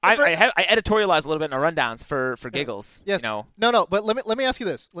 I editorialize a little bit in our rundowns for giggles. Yes. No, but let me ask you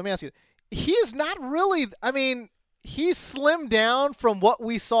this. He is not really. I mean, he's slimmed down from what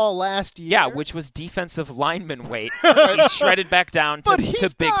we saw last year. Yeah, which was defensive lineman weight. He shredded back down to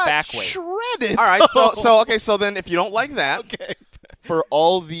big back weight. Shredded. All right. So then, if you don't like that, okay. For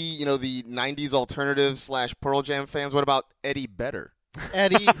all the the '90s alternative / Pearl Jam fans, what about Eddie Vedder?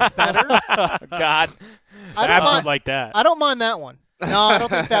 Eddie Vedder. God, Fabs like that. I don't mind that one. No, I don't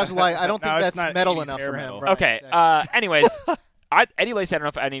think Fabs like. I don't think that's metal enough for him. Right, okay. Exactly. Anyways, Eddie Lacy. I don't know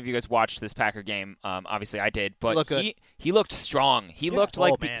if any of you guys watched this Packer game. Obviously, I did. But he looked strong. He looked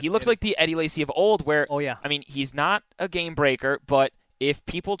like the Eddie Lacy of old. Where I mean, he's not a game breaker, but if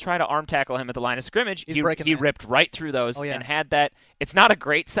people try to arm tackle him at the line of scrimmage, he ripped right through those and had that. It's not a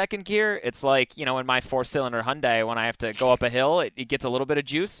great second gear. It's like, in my 4-cylinder Hyundai, when I have to go up a hill, it gets a little bit of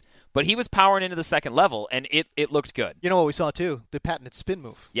juice. But he was powering into the second level, and it looked good. You know what we saw, too? The patented spin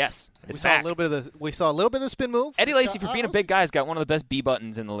move. Yes. We saw a little bit of the spin move. Eddie Lacy, for being a big guy, has got one of the best B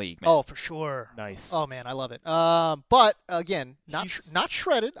buttons in the league, man. Oh, for sure. Nice. Oh, man, I love it. But, again, not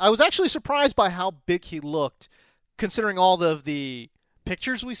shredded. I was actually surprised by how big he looked, considering all of the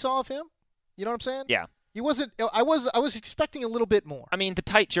pictures we saw of him. You know what I'm saying? Yeah. He wasn't. I was expecting a little bit more. I mean, the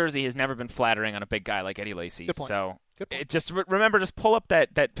tight jersey has never been flattering on a big guy like Eddie Lacy. Good point. So Good point. remember, just pull up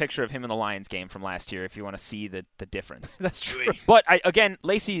that picture of him in the Lions game from last year if you want to see the difference. That's true. But again,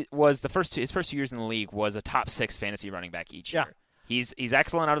 Lacy was his first 2 years in the league was a top 6 fantasy running back each year. He's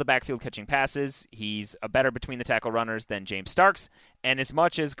excellent out of the backfield catching passes. He's a better between the tackle runners than James Starks. And as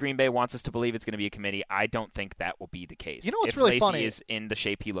much as Green Bay wants us to believe it's going to be a committee, I don't think that will be the case. You know what's if really Lacy funny is in the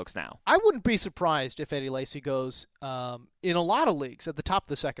shape he looks now. I wouldn't be surprised if Eddie Lacy goes in a lot of leagues at the top of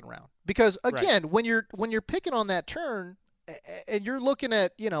the second round. Because again, when you're picking on that turn and you're looking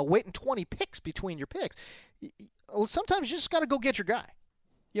at waiting 20 picks between your picks, sometimes you just got to go get your guy.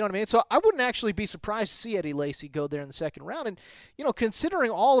 You know what I mean? So I wouldn't actually be surprised to see Eddie Lacy go there in the second round. And,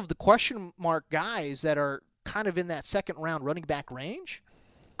 considering all of the question mark guys that are kind of in that second round running back range,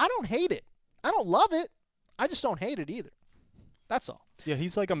 I don't hate it. I don't love it. I just don't hate it either. That's all. Yeah,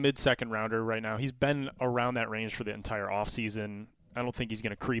 he's like a mid-second rounder right now. He's been around that range for the entire offseason. I don't think he's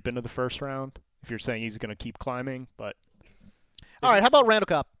going to creep into the first round if you're saying he's going to keep climbing. But all right, how about Randall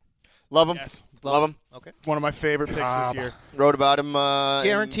Cobb? Love him. Yes. Love him. Okay. One of my favorite picks this year. Wrote about him.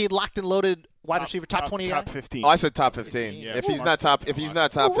 Guaranteed, locked and loaded wide receiver, top 20 top guy? 15. Oh, I said top 15. Yeah, if he's not top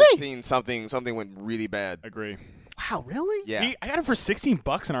 15, something went really bad. Agree. Wow, really? Yeah. I got him for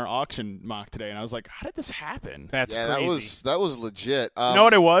 $16 in our auction mock today, and I was like, how did this happen? That's crazy. That was legit. You know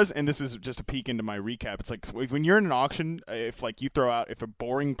what it was? And this is just a peek into my recap. It's like when you're in an auction, if you throw out, if a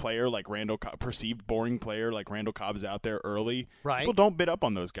boring player like perceived boring player like Randall Cobb is out there early, right, people don't bid up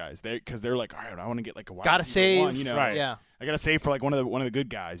on those guys because they're like, all right, I want to get like a wide gotta save one, right. Yeah. I gotta save for like one of the good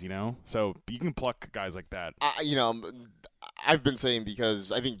guys, So you can pluck guys like that. I've been saying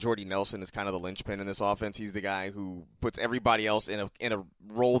because I think Jordy Nelson is kind of the linchpin in this offense. He's the guy who puts everybody else in a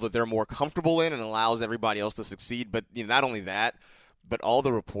role that they're more comfortable in and allows everybody else to succeed. But not only that, but all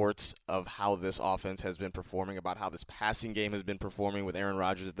the reports of how this offense has been performing, about how this passing game has been performing with Aaron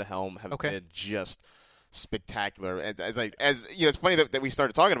Rodgers at the helm, have been just spectacular. It's funny that we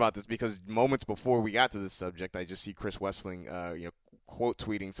started talking about this because moments before we got to this subject, I just see Chris Wessling, quote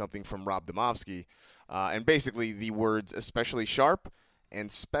tweeting something from Rob Domofsky. And basically the words especially sharp and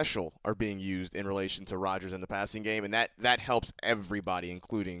special are being used in relation to Rodgers in the passing game, and that helps everybody,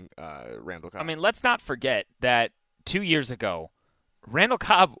 including Randall Cobb. I mean, let's not forget that 2 years ago, Randall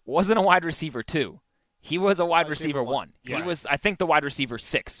Cobb wasn't a wide receiver 2. He was a wide receiver 1. Yeah. He was, I think, the wide receiver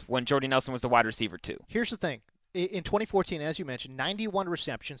 6 when Jordy Nelson was the wide receiver 2. Here's the thing. In 2014, as you mentioned, 91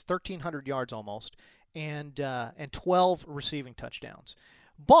 receptions, 1,300 yards almost, and 12 receiving touchdowns.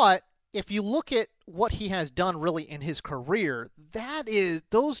 But if you look at what he has done really in his career,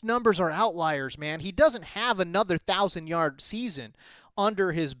 those numbers are outliers, man. He doesn't have another 1,000-yard season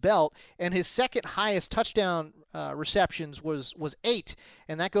under his belt, and his second highest touchdown receptions was 8,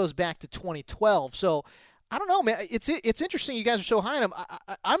 and that goes back to 2012. So I don't know, man. It's interesting you guys are so high on him.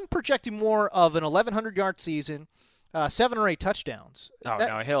 I'm projecting more of an 1,100-yard season, 7 or 8 touchdowns.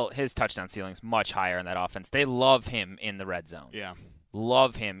 His touchdown ceiling's much higher in that offense. They love him in the red zone. Yeah.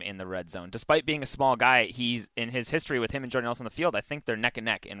 Love him in the red zone. Despite being a small guy, he's in his history with him and Jordy Nelson on the field, I think they're neck and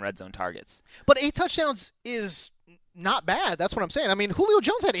neck in red zone targets. But 8 touchdowns is not bad. That's what I'm saying. I mean, Julio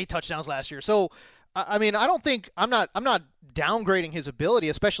Jones had 8 touchdowns last year. So, I mean, I don't think I'm not downgrading his ability,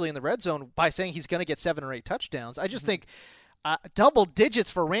 especially in the red zone, by saying he's going to get 7 or 8 touchdowns. I just think double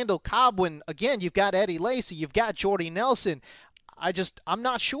digits for Randall Cobb when, again, you've got Eddie Lacy, you've got Jordy Nelson. I'm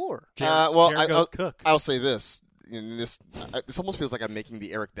not sure. I'll say this. This almost feels like I'm making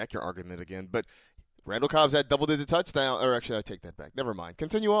the Eric Decker argument again, but Randall Cobb's had double-digit touchdown. Or actually, I take that back. Never mind.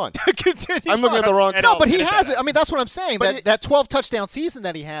 Continue on. I'm looking at the wrong. No, but he has it. I mean, that's what I'm saying. That 12 touchdown season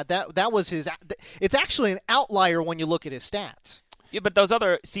that he had, that was his. It's actually an outlier when you look at his stats. Yeah, but those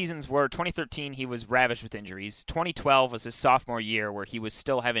other seasons were 2013, he was ravaged with injuries. 2012 was his sophomore year where he was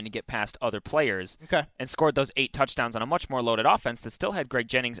still having to get past other players and scored those 8 touchdowns on a much more loaded offense that still had Greg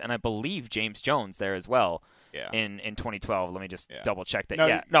Jennings and I believe James Jones there as well. Yeah. In 2012. Let me just double check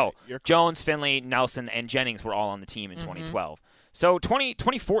that. No, Jones, Finley, Nelson, and Jennings were all on the team in 2012. So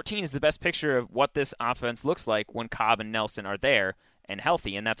 2014 is the best picture of what this offense looks like when Cobb and Nelson are there and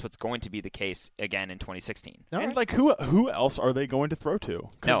healthy, and that's what's going to be the case again in 2016. And who else are they going to throw to?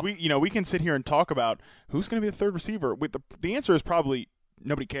 Because we can sit here and talk about who's going to be the third receiver. The answer is probably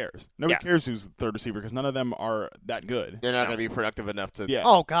nobody cares. Nobody cares who's the third receiver because none of them are that good. They're not going to be productive enough to. Yeah.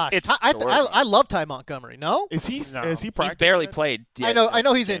 Oh gosh, I love Ty Montgomery. No, is he? No. Is he practicing? He's barely played. I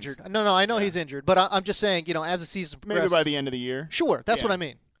know he's injured. No, I know he's injured. But I'm just saying, as the season progresses, maybe by the end of the year. Sure, that's what I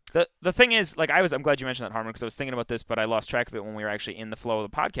mean. The thing is, I'm glad you mentioned that, Harmon, because I was thinking about this, but I lost track of it when we were actually in the flow of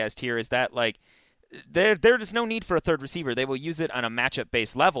the podcast here, is that, there's no need for a third receiver. They will use it on a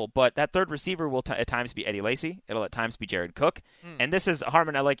matchup-based level, but that third receiver will at times be Eddie Lacy. It'll at times be Jared Cook. And this is,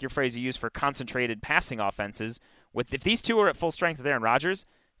 Harmon, I like your phrase you use for concentrated passing offenses. If these two are at full strength with Aaron Rodgers,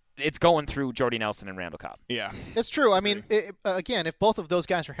 it's going through Jordy Nelson and Randall Cobb. Yeah. It's true. I mean, again, if both of those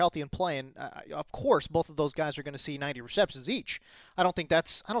guys are healthy and playing, of course, both of those guys are going to see 90 receptions each. I don't think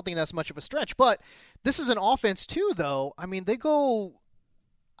that's much of a stretch. But this is an offense, too, though. I mean, they go...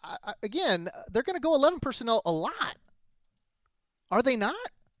 Again, they're going to go 11 personnel a lot. Are they not?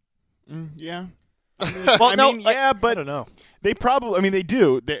 Yeah. But I don't know. They probably. I mean, they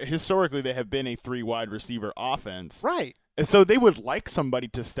do. Historically, they have been a 3 wide receiver offense, right? So they would like somebody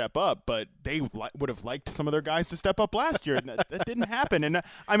to step up, but they would have liked some of their guys to step up last year, and that didn't happen. And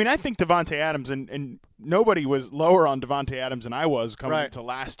I mean, I think Davante Adams, and nobody was lower on Davante Adams than I was coming into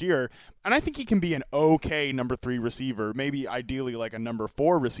last year, and I think he can be an okay number 3 receiver, maybe ideally like a number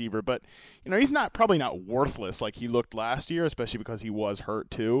 4 receiver, but he's probably not worthless like he looked last year, especially because he was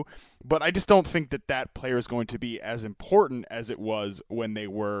hurt too. But I just don't think that player is going to be as important as it was when they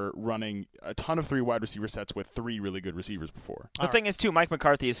were running a ton of 3 wide receiver sets with 3 really good receivers before. The thing is, too, Mike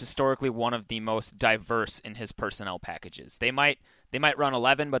McCarthy is historically one of the most diverse in his personnel packages. They might run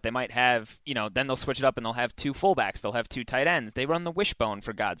 11, but they might have, then they'll switch it up and they'll have 2 fullbacks. They'll have 2 tight ends. They run the wishbone,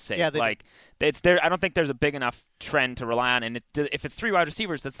 for God's sake. Yeah, it's there. I don't think there's a big enough trend to rely on. And if it's 3 wide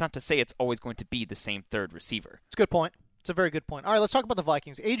receivers, that's not to say it's always going to be the same third receiver. It's a good point. It's a very good point. All right, let's talk about the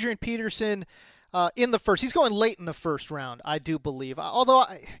Vikings. Adrian Peterson in the first. He's going late in the first round, I do believe. Although,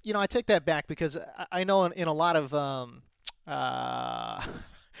 I take that back because I know in a lot of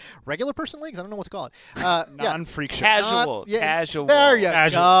regular person leagues, I don't know what to call it. Non-freak show. Casual. There you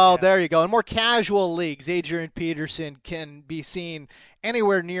go. There you go. In more casual leagues, Adrian Peterson can be seen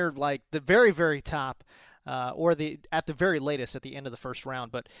anywhere near like the very, very top. Or at the very latest at the end of the first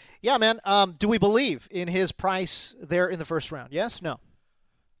round. But, yeah, man, do we believe in his price there in the first round? Yes? No?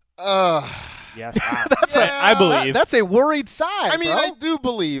 Yes. I believe. That's a worried sigh, I mean, bro. I do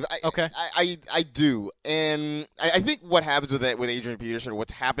believe. Okay. I do. And I think what happens with Adrian Peterson, or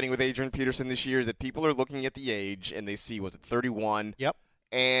what's happening with Adrian Peterson this year is that people are looking at the age and they see, was it 31? Yep.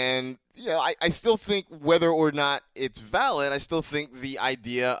 And, I still think whether or not it's valid, I still think the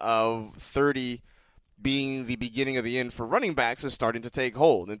idea of 30 being the beginning of the end for running backs is starting to take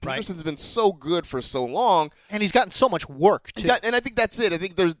hold. And Peterson's been so good for so long. And he's gotten so much work, too. And I think that's it. I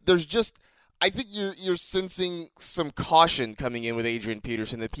think there's just – I think you're sensing some caution coming in with Adrian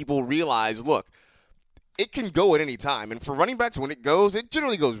Peterson that people realize, look, it can go at any time. And for running backs, when it goes, it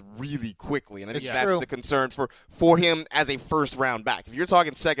generally goes really quickly. And I think that's the concern for him as a first-round back. If you're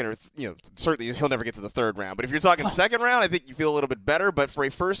talking second or, certainly he'll never get to the third round. But if you're talking second round, I think you feel a little bit better. But for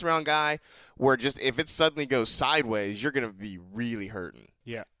a first-round guy where just if it suddenly goes sideways, you're going to be really hurting.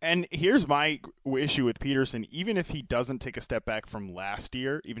 Yeah, and here's my issue with Peterson. Even if he doesn't take a step back from last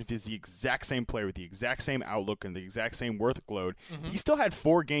year, even if he's the exact same player with the exact same outlook and the exact same workload, he still had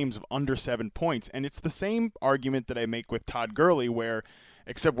 4 games of under 7 points. And it's the same argument that I make with Todd Gurley,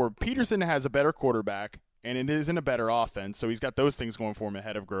 except where Peterson has a better quarterback and it isn't a better offense, so he's got those things going for him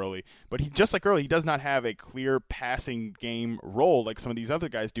ahead of Gurley. But just like Gurley, he does not have a clear passing game role like some of these other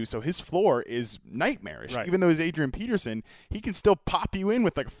guys do, so his floor is nightmarish. Right. Even though he's Adrian Peterson, he can still pop you in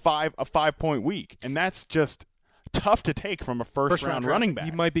with like a 5-point week, and that's just tough to take from a first-round running back.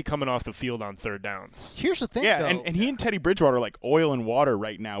 He might be coming off the field on third downs. Here's the thing, though. And he and Teddy Bridgewater are like oil and water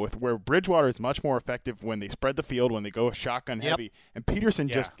right now, with where Bridgewater is much more effective when they spread the field, when they go shotgun heavy, and Peterson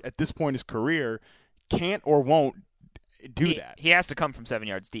just, at this point in his career, can't or won't do that. He has to come from 7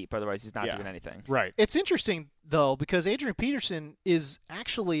 yards deep, otherwise he's not doing anything. Right. It's interesting, though, because Adrian Peterson is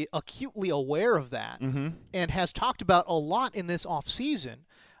actually acutely aware of that and has talked about a lot in this offseason.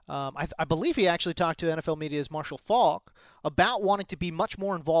 I believe he actually talked to NFL Media's Marshall Faulk about wanting to be much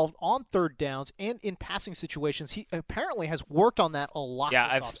more involved on third downs and in passing situations. He apparently has worked on that a lot.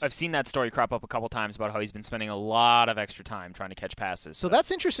 Yeah, I've seen that story crop up a couple times about how he's been spending a lot of extra time trying to catch passes. So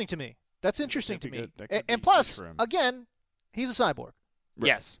that's interesting to me. That's interesting to me. And plus, again, he's a cyborg. Right.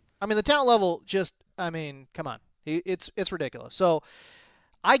 Yes. I mean, the talent level come on. It's ridiculous. So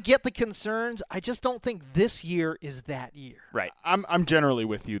I get the concerns. I just don't think this year is that year. Right. I'm generally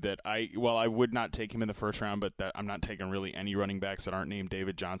with you that I would not take him in the first round, but that I'm not taking really any running backs that aren't named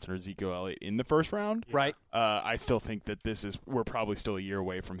David Johnson or Ezekiel Elliott in the first round. Right. I still think that we're probably still a year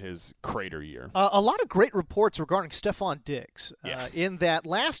away from his crater year. A lot of great reports regarding Stephon Diggs. In that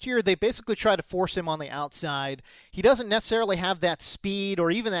last year they basically tried to force him on the outside. He doesn't necessarily have that speed or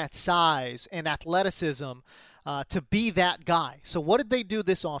even that size and athleticism to be that guy. So what did they do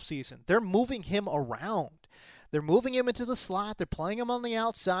this offseason? They're moving him around. They're moving him into the slot. They're playing him on the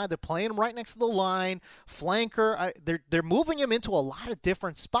outside. They're playing him right next to the line, flanker. They're moving him into a lot of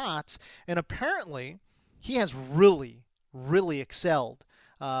different spots, and apparently he has really, really excelled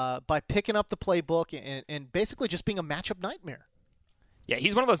by picking up the playbook and basically just being a matchup nightmare. Yeah,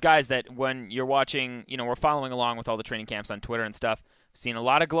 he's one of those guys that when you're watching, we're following along with all the training camps on Twitter and stuff. Seen a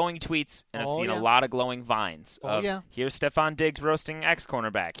lot of glowing tweets, and I've seen a lot of glowing vines. Here's Stephon Diggs roasting X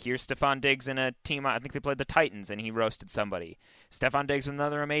cornerback. Here's Stephon Diggs in a team, I think they played the Titans, and he roasted somebody. Stephon Diggs with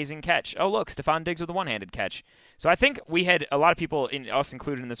another amazing catch. Oh, look, Stephon Diggs with a one-handed catch. So I think we had a lot of people, us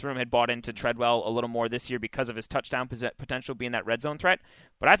included in this room, had bought into Treadwell a little more this year because of his touchdown potential being that red zone threat.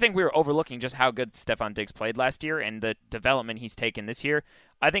 But I think we were overlooking just how good Stephon Diggs played last year and the development he's taken this year.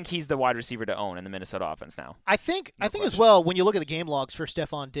 I think he's the wide receiver to own in the Minnesota offense now. I think as well, when you look at the game logs for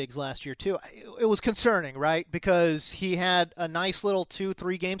Stephon Diggs last year too, it was concerning, right? Because he had a nice little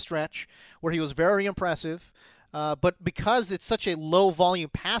 2-3 game stretch where he was very impressive. But because it's such a low-volume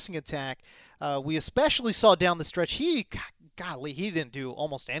passing attack, we especially saw down the stretch, he didn't do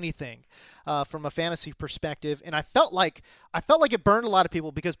almost anything from a fantasy perspective. And I felt like it burned a lot of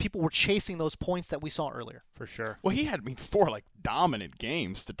people because people were chasing those points that we saw earlier. For sure. Well, he had 4 dominant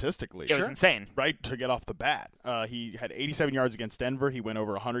games statistically. It was insane. Right, to get off the bat. He had 87 yards against Denver. He went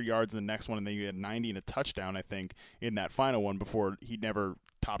over 100 yards in the next one, and then he had 90 and a touchdown, I think, in that final one before he never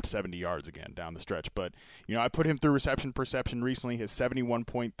topped 70 yards again down the stretch. But, I put him through reception perception recently. His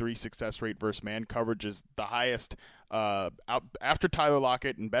 71.3 success rate versus man coverage is the highest after Tyler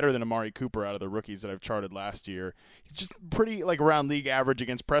Lockett and better than Amari Cooper out of the rookies that I've charted last year. He's just pretty around league average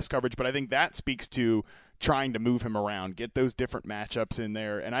against press coverage, but I think that speaks to trying to move him around, get those different matchups in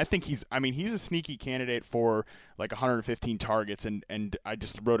there. And I think he's a sneaky candidate for 115 targets. And I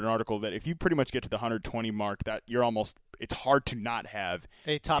just wrote an article that if you pretty much get to the 120 mark, that you're almost, it's hard to not have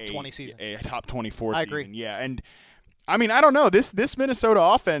a top 20 season, a top 24 I season. agree. Yeah. And I don't know, this Minnesota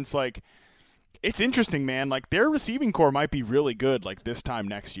offense, it's interesting, man. Their receiving core might be really good this time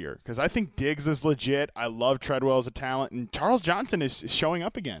next year because I think Diggs is legit. I love Treadwell as a talent, and Charles Johnson is showing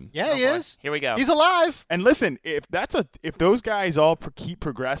up again. Yeah, he is. Here we go. He's alive. And listen, if those guys all keep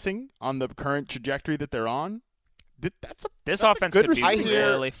progressing on the current trajectory that they're on, this offense could be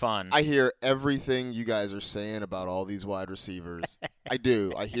really fun. I hear everything you guys are saying about all these wide receivers. I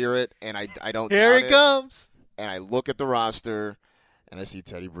do. I hear it, and I don't. Here it comes. And I look at the roster. And I see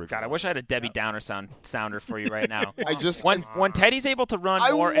Teddy Bridgewater. God, I wish I had a Debbie Downer sounder for you right now. When Teddy's able to run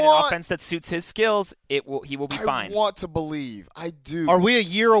more in an offense that suits his skills, he will be fine. I want to believe. I do. Are we a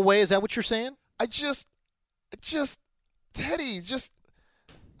year away? Is that what you're saying? Teddy,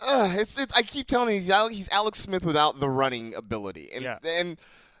 I keep telling you, he's Alex Smith without the running ability. And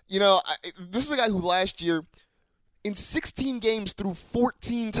this is a guy who last year, in 16 games, threw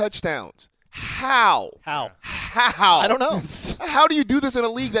 14 touchdowns. How? I don't know. How do you do this in a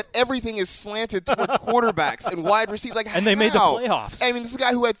league that everything is slanted toward quarterbacks and wide receivers? And they made the playoffs. I mean, this is a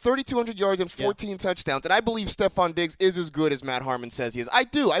guy who had 3,200 yards and 14 touchdowns. And I believe Stephon Diggs is as good as Matt Harmon says he is. I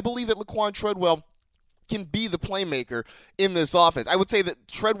do. I believe that Laquan Treadwell can be the playmaker in this offense. I would say that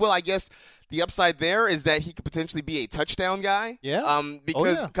Treadwell, I guess, the upside there is that he could potentially be a touchdown guy. Yeah.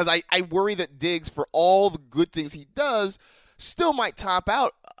 Because I worry that Diggs, for all the good things he does, still might top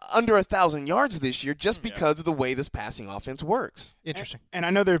out under 1,000 yards this year just because of the way this passing offense works. Interesting. And I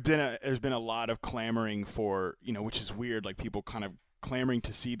know there's been a lot of clamoring for, which is weird, people kind of clamoring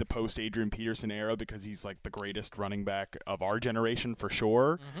to see the post Adrian Peterson era because he's the greatest running back of our generation for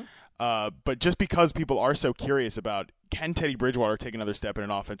sure. Mm-hmm. But just because people are so curious about, can Teddy Bridgewater take another step in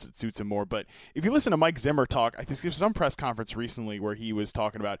an offense that suits him more? But if you listen to Mike Zimmer talk, I think there was some press conference recently where he was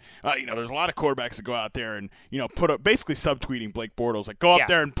talking about, there's a lot of quarterbacks that go out there and, put up, basically subtweeting Blake Bortles, go up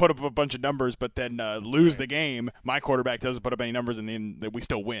there and put up a bunch of numbers, but then lose the game. My quarterback doesn't put up any numbers, and then we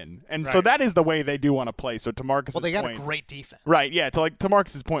still win. And so that is the way they do want to play. So to Marcus's point, they got a great defense, right? Yeah. To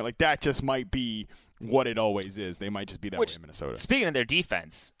Marcus's point, that just might be what it always is. They might just be that way in Minnesota. Speaking of their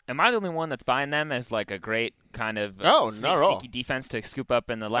defense, am I the only one that's buying them as a great kind of sneaky defense to scoop up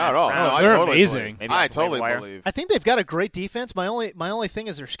in the last round? No, they're amazing. I totally believe. I think they've got a great defense. My only thing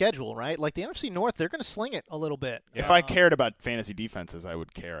is their schedule, right? The NFC North, they're going to sling it a little bit. If I cared about fantasy defenses, I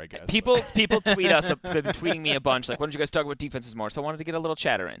would care, I guess. People tweet us, have been tweeting me a bunch, why don't you guys talk about defenses more? So I wanted to get a little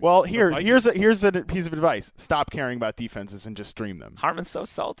chatter in. Well, here's a piece of advice. Stop caring about defenses and just stream them. Harmon's so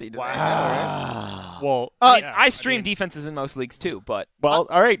salty today. Wow. Well, I stream defenses in most leagues too, but all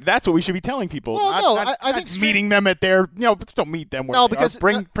right, that's what we should be telling people. Well, I think meeting them at their, don't meet them where they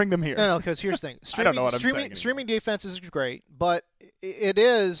are. Bring them here. No, because here's the thing. I don't know what I'm saying. Streaming defense is great, but it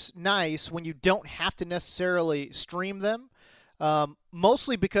is nice when you don't have to necessarily stream them.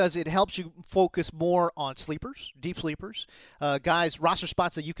 mostly because it helps you focus more on sleepers, deep sleepers, guys, roster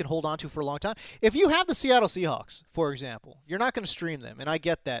spots that you can hold on to for a long time. If you have the Seattle Seahawks, for example, you're not going to stream them, and I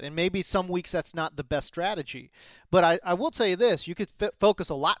get that. And maybe some weeks that's not the best strategy. But I will tell you this. You could focus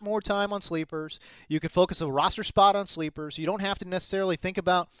a lot more time on sleepers. You could focus a roster spot on sleepers. You don't have to necessarily think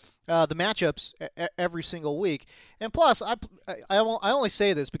about the matchups every single week. And plus, I only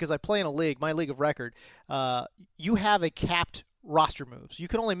say this because I play in a league, my league of record. You have a capped roster moves. You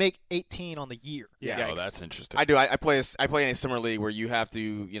can only make 18 on the year. Yeah, oh, that's interesting. I do. I play in a summer league where you have to,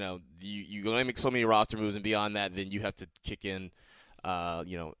 you only make so many roster moves, and beyond that, then you have to kick in,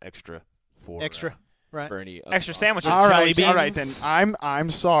 extra for extra. Right. For any extra sandwiches. All right, then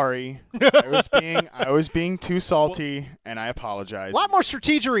I'm sorry. I was being too salty, and I apologize. A lot more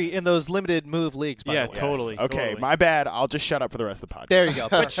strategery in those limited move leagues. By the way. Totally. Okay, totally. My bad. I'll just shut up for the rest of the podcast. There you go.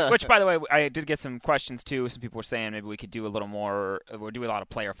 which, by the way, I did get some questions too. Some people were saying maybe we could do a little more. We'll do a lot of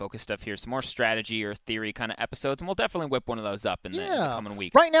player-focused stuff here, some more strategy or theory kind of episodes, and we'll definitely whip one of those up in the coming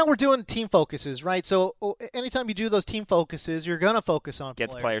weeks. Right now, we're doing team focuses, right? So anytime you do those team focuses, you're gonna focus on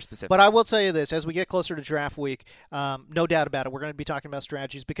gets player specific. But I will tell you this: as we get closer to draft week. No doubt about it. We're going to be talking about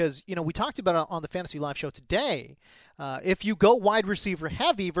strategies because, we talked about it on the Fantasy Live show today. If you go wide receiver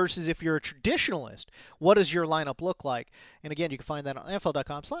heavy versus if you're a traditionalist, what does your lineup look like? And again, you can find that on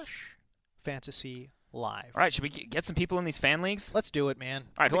NFL.com/fantasy live. All right, should we get some people in these fan leagues? Let's do it, man.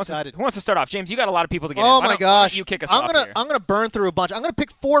 All right, who wants to start off? James, you got a lot of people to get in. Oh, my gosh. You kick us off here. I'm going to burn through a bunch. I'm going to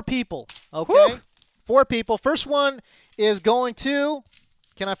pick 4 people, okay? Woo! 4 people. First one is going to...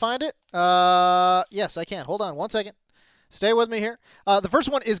 Can I find it? Yes, I can. Hold on 1 second. Stay with me here. The first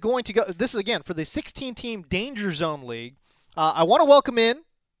one is going to go. This is, again, for the 16-team Danger Zone League. I want to welcome in.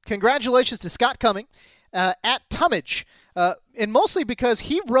 Congratulations to Scott Cumming at Tummage. And mostly because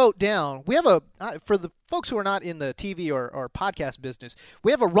he wrote down. We have for the folks who are not in the TV or podcast business,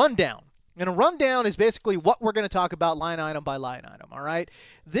 we have a rundown. And a rundown is basically what we're going to talk about line item by line item. All right?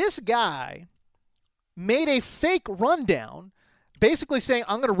 This guy made a fake rundown basically saying,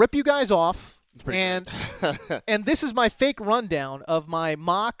 I'm going to rip you guys off, and this is my fake rundown of my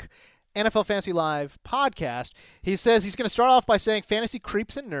mock NFL Fantasy Live podcast. He says he's going to start off by saying Fantasy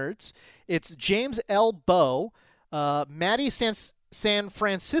Creeps and Nerds. It's James L. Bowe, Matty San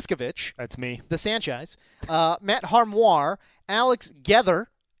Franciscovich. That's me. The Sanchez. Matt Harmoir, Alex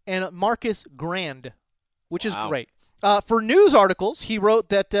Gether, and Marcus Grand, which is great. For news articles, he wrote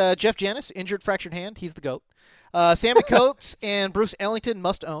that Jeff Janis, injured fractured hand, he's the GOAT. Sammy Coates and Bruce Ellington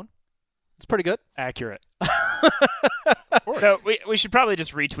must own. It's pretty good. Accurate. So we should probably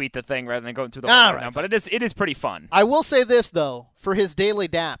just retweet the thing rather than going through the whole rundown, but it is pretty fun. I will say this, though. For his daily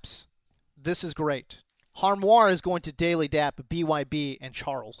daps, this is great. Harmoir is going to daily dap BYB and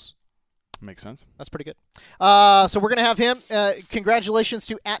Charles. Makes sense. That's pretty good. So we're going to have him. Congratulations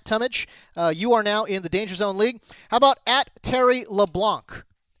to @Tummage. You are now in the Danger Zone League. How about @Terry LeBlanc?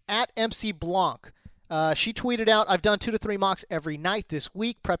 @MC Blanc. She tweeted out, I've done 2 to 3 mocks every night this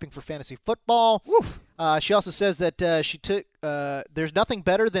week, prepping for fantasy football. She also says that she took. There's nothing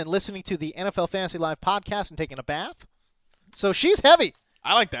better than listening to the NFL Fantasy Live podcast and taking a bath. So she's heavy.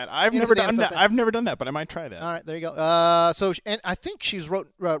 I like that. I've never done that. I've never done that, but I might try that. All right, there you go. And I think she's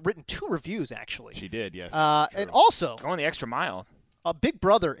written 2 reviews, actually. She did, yes. And also, going the extra mile. A Big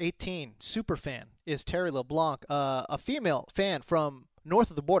Brother 18 super fan is Terry LeBlanc, a female fan from north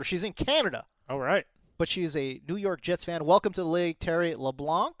of the border. She's in Canada. All right. But she's a New York Jets fan. Welcome to the league, Terry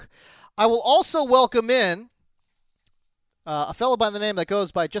LeBlanc. I will also welcome in a fellow by the name that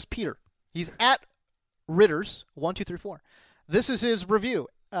goes by just Peter. He's @Ritters1234. This is his review.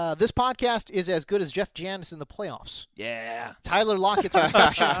 This podcast is as good as Jeff Janis in the playoffs. Yeah. Tyler Lockett's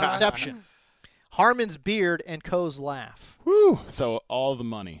reception. Harmon's beard and Coe's laugh. Woo! So all the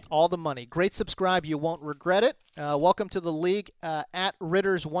money. All the money. Great subscribe. You won't regret it. Welcome to the league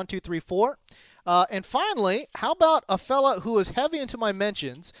 @Ritters1234. And finally, how about a fella who is heavy into my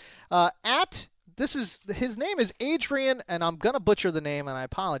mentions? His name is Adrian, and I'm going to butcher the name, and I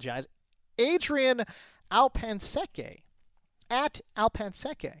apologize. Adrian Alpanseke.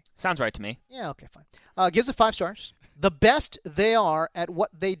 @Alpanseke. Sounds right to me. Yeah, okay, fine. Gives it 5 stars. The best they are at what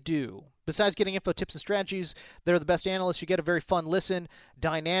they do. Besides getting info, tips, and strategies, they're the best analysts. You get a very fun listen,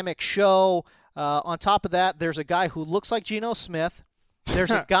 dynamic show. On top of that, there's a guy who looks like Geno Smith.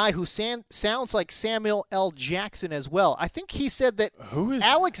 There's a guy who sounds like Samuel L. Jackson as well. I think he said that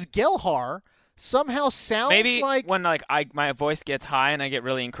Alex Gelhar somehow sounds maybe like... when my voice gets high and I get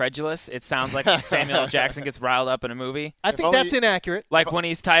really incredulous, it sounds like when Samuel L. Jackson gets riled up in a movie. I think that's inaccurate. Like when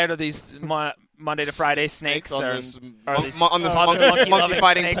he's tired of these Monday to Friday snakes on or this these monkey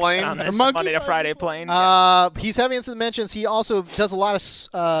fighting snakes plane. on this Monkey Monday to Friday plane. He's having instant mentions. He also does a lot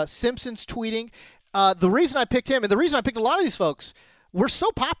of Simpsons tweeting. The reason I picked him, and the reason I picked a lot of these folks, we're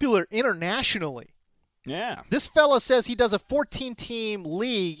so popular internationally. Yeah. This fella says he does a 14-team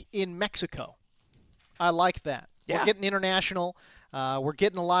league in Mexico. I like that. Yeah. We're getting international. We're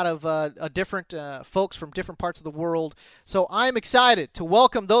getting a lot of different folks from different parts of the world. So I'm excited to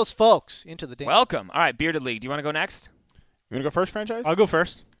welcome those folks into the dance. Welcome. All right, Bearded League. Do you want to go next? You want to go first, Franchise? I'll go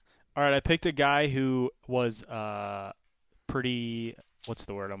first. All right, I picked a guy who was pretty. What's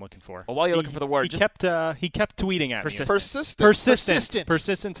the word I'm looking for? Well, while you're looking for the word, he kept tweeting at me.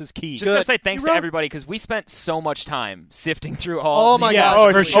 Persistence is key. Just gotta say thanks to everybody because we spent so much time sifting through all. Oh my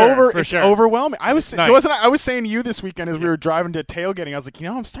God! God! It's overwhelming. I was saying to you this weekend as we were driving to tailgating, I was like,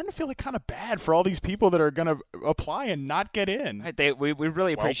 I'm starting to feel like kind of bad for all these people that are gonna apply and not get in. Right, we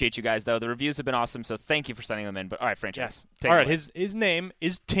really appreciate you guys though. The reviews have been awesome, so thank you for sending them in. But all right, Franchise. All right, his name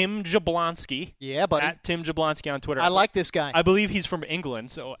is Tim Jablonski. Yeah, buddy. At Tim Jablonski on Twitter. I like this guy. I believe he's from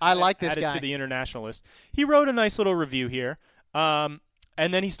England, so I like this added guy. to the international list. He wrote a nice little review here, and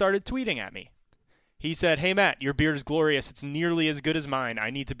then he started tweeting at me. He said, "Hey Matt, your beard is glorious. It's nearly as good as mine. I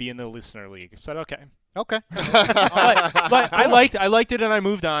need to be in the listener league." I said, "Okay." Okay. But I liked it, and I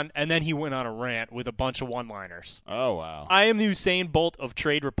moved on. And then he went on a rant with a bunch of one-liners. Oh wow! I am the Usain Bolt of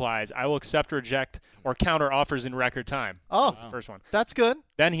trade replies. I will accept, reject, or counter offers in record time. Oh, that's the first one. That's good.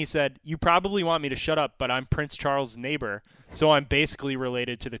 Then he said, "You probably want me to shut up, but I'm Prince Charles' neighbor, so I'm basically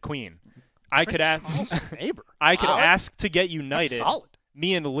related to the Queen. I could ask neighbor. I could ask to get united. That's solid.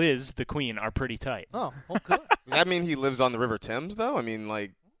 Me and Liz, the Queen, are pretty tight." Oh, well, good. Does that mean he lives on the River Thames, though? I mean,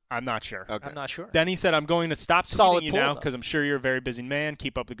 like. I'm not sure. Okay. I'm not sure. Then he said, "I'm going to stop Solid tweeting you pull, now though. because I'm sure you're a very busy man.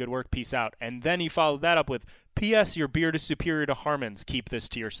 Keep up the good work. Peace out." And then he followed that up with, "P.S. Your beard is superior to Harmon's. Keep this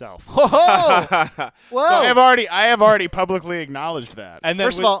to yourself." Whoa! Whoa! So I have already publicly acknowledged that. And then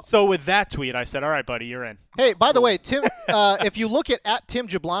First of all, so with that tweet, I said, "All right, buddy, you're in." Hey, by the way, Tim, if you look at Tim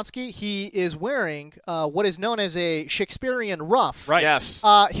Jablonski, he is wearing what is known as a Shakespearean ruff. Right. Yes.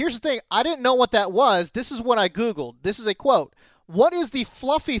 Here's the thing. I didn't know what that was. This is what I Googled. This is a quote. What is the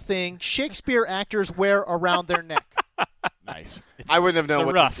fluffy thing Shakespeare actors wear around their neck? Nice. I wouldn't have known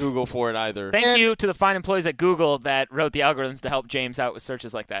what rough. to Google for it either. Thank you to the fine employees at Google that wrote the algorithms to help James out with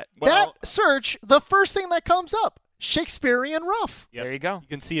searches like that. That search, the first thing that comes up, Shakespearean ruff. Yep. There you go. You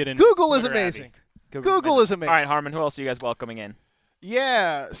can see it in Google is Twitter, amazing. Abby. Google is amazing. All right, Harmon, who else are you guys welcoming in?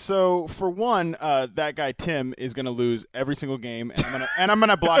 Yeah, so for one, that guy Tim is going to lose every single game, and I'm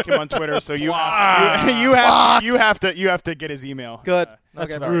gonna block him on Twitter. So you have to get his email. Good.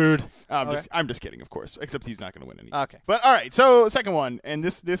 That's okay. rude. I'm just kidding, of course. Except he's not going to win any. Okay. But all right. So second one, and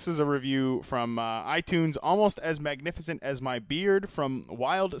this is a review from iTunes. Almost as magnificent as my beard from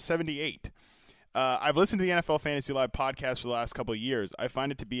Wild78. I've listened to the NFL Fantasy Live podcast for the last couple of years. I find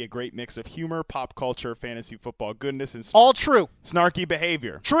it to be a great mix of humor, pop culture, fantasy football goodness, and all true. Snarky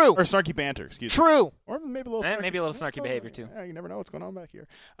behavior. True. Or snarky banter, excuse me. True. Or maybe a little snarky. Maybe a little snarky behavior, too. Yeah, you never know what's going on back here.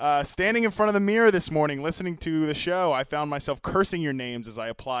 Standing in front of the mirror this morning, listening to the show, I found myself cursing your names as I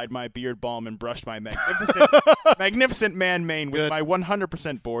applied my beard balm and brushed my magnificent man mane with my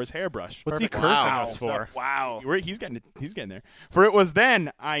 100% Boar's hairbrush. What's he cursing us for? Wow. He's getting there. For it was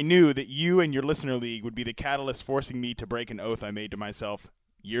then I knew that you and your listener league would be the catalyst forcing me to break an oath I made to myself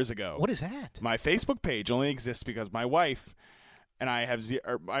years ago. What is that? My Facebook page only exists because my wife and I have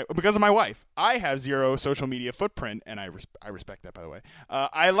because of my wife. I have zero social media footprint, and I respect that, by the way.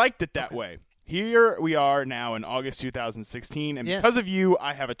 I liked it that way. Here we are now in August 2016, and because of you,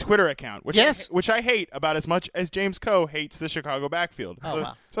 I have a Twitter account, which I hate about as much as James Coe hates the Chicago backfield.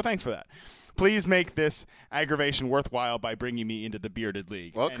 So thanks for that. Please make this aggravation worthwhile by bringing me into the Bearded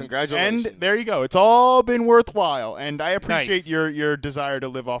League. Well, congratulations. And there you go. It's all been worthwhile, and I appreciate your desire to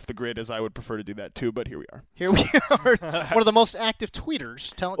live off the grid, as I would prefer to do that too, but here we are. Here we are. One of the most active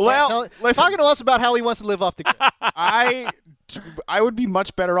tweeters. Listen, talking to us about how he wants to live off the grid. I would be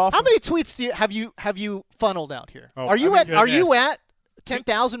much better off. How many tweets have you funneled out here? Oh, are you at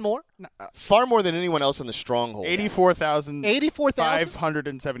 10,000 more? Far more than anyone else in the stronghold. 84,000. 84,000?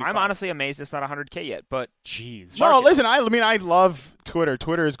 575. I'm honestly amazed it's not 100K yet, but jeez. No, listen, I love Twitter.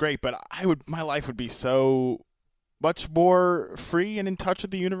 Twitter is great, but my life would be so much more free and in touch with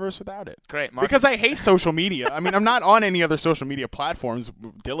the universe without it. Great, Marcus. Because I hate social media. I mean, I'm not on any other social media platforms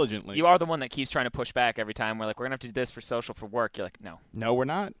diligently. You are the one that keeps trying to push back every time. We're like, we're going to have to do this for social, for work. You're like, no. No, we're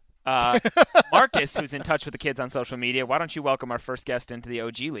not. Marcus, who's in touch with the kids on social media, why don't you welcome our first guest into the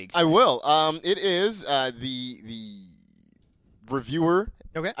OG League? I will. It is the reviewer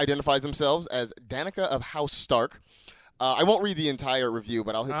identifies themselves as Danica of House Stark. I won't read the entire review,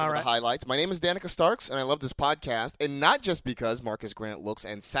 but I'll hit some of the highlights. My name is Danica Starks, and I love this podcast, and not just because Marcus Grant looks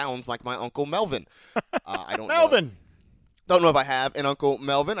and sounds like my Uncle Melvin. I don't Melvin! Don't know if I have an Uncle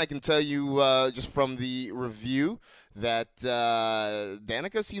Melvin. I can tell you just from the review that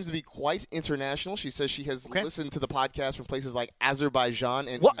Danica seems to be quite international. She says she has listened to the podcast from places like Azerbaijan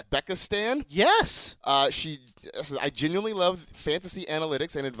and Uzbekistan. Yes. I genuinely love fantasy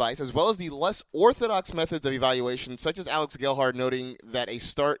analytics and advice, as well as the less orthodox methods of evaluation, such as Alex Gelhard noting that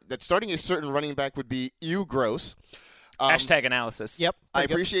starting a certain running back would be gross. Hashtag analysis. Yep. I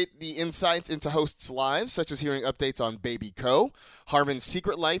appreciate the insights into hosts' lives, such as hearing updates on Baby Co., Harmon's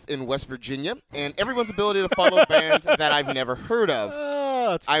secret life in West Virginia, and everyone's ability to follow bands that I've never heard of.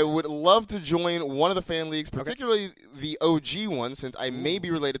 I would love to join one of the fan leagues, particularly the OG one, since I may be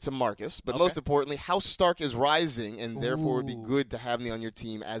related to Marcus. But most importantly, House Stark is rising, and therefore it would be good to have me on your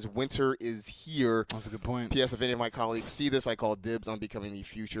team as winter is here. That's a good point. P.S. If any of my colleagues see this, I call dibs on becoming the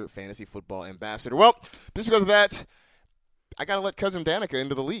future fantasy football ambassador. Well, just because of that, I got to let Cousin Danica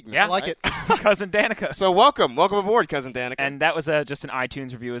into the league now. Yeah, I like it. Cousin Danica. So welcome aboard, Cousin Danica. And that was just an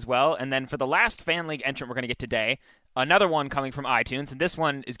iTunes review as well. And then for the last fan league entrant we're going to get today, another one coming from iTunes. And this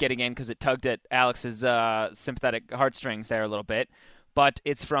one is getting in because it tugged at Alex's sympathetic heartstrings there a little bit. But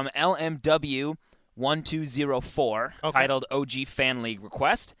it's from LMW1204, titled OG Fan League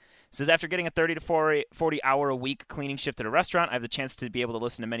Request. It says, after getting a 30 to 40 hour a week cleaning shift at a restaurant, I have the chance to be able to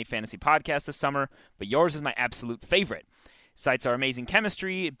listen to many fantasy podcasts this summer, but yours is my absolute favorite. Cites our amazing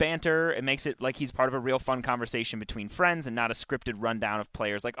chemistry, banter. It makes it like he's part of a real fun conversation between friends and not a scripted rundown of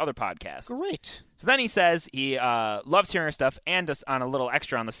players like other podcasts. Great. So then he says he loves hearing our stuff, and just on a little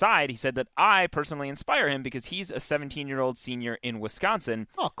extra on the side, he said that I personally inspire him because he's a 17-year-old senior in Wisconsin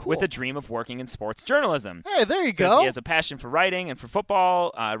with a dream of working in sports journalism. Hey, there you Says go. He has a passion for writing and for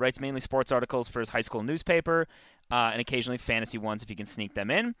football, writes mainly sports articles for his high school newspaper, and occasionally fantasy ones if he can sneak them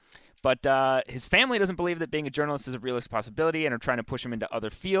in. But his family doesn't believe that being a journalist is a realistic possibility and are trying to push him into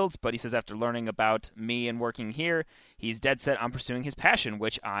other fields. But he says after learning about me and working here, he's dead set on pursuing his passion,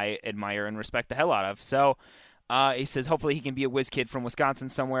 which I admire and respect the hell out of. So he says hopefully he can be a whiz kid from Wisconsin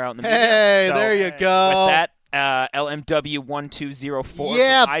somewhere out in the media. Hey, so there you go. With that, LMW1204.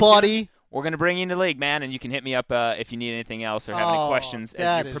 Yeah, from iTunes, buddy. We're going to bring you into the league, man, and you can hit me up if you need anything else or have any questions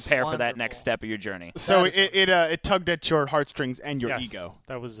as you prepare for that next step of your journey. So it tugged at your heartstrings and your ego.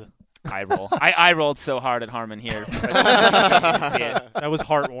 That was eye roll. I rolled so hard at Harmon here. That was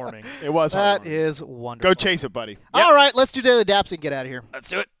heartwarming. It was That heartwarming. is wonderful. Go chase it, buddy. All right, let's do Daily Daps and get out of here. Let's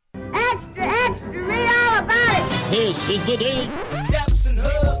do it. Extra, extra, read all about it. This is the Daily Daps and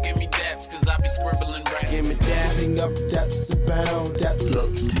Hub. Give me daps, cause I be scribbling rap. Give me dapping up, daps abound, daps.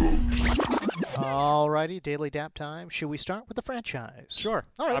 All righty, Daily Dap time. Should we start with the franchise? Sure.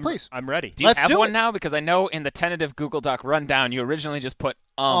 All right, please. I'm ready. Do you have one now? Because I know in the tentative Google Doc rundown, you originally just put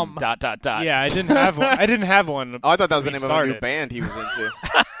dot. Yeah, I didn't have one. I didn't have one. I thought that was the name of a new band he was into.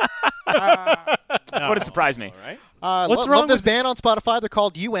 Wouldn't surprise me. All right. What's wrong with this band on Spotify? They're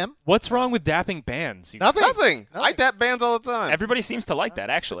called UM. What's wrong with dapping bands? Nothing. I dap bands all the time. Everybody seems to like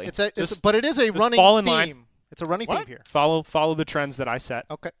that, actually. But it is a running fall in theme. line. It's a running theme here. Follow the trends that I set.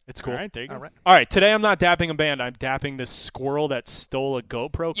 Okay. It's cool. All right, there you go. All right, today I'm not dapping a band. I'm dapping this squirrel that stole a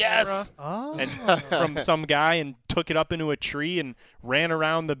GoPro camera from some guy and took it up into a tree and ran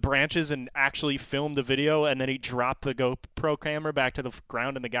around the branches and actually filmed the video, and then he dropped the GoPro camera back to the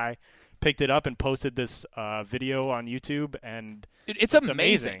ground, and the guy picked it up and posted this video on YouTube, and it's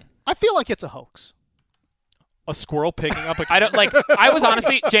amazing. I feel like it's a hoax. A squirrel picking up a I don't like. I was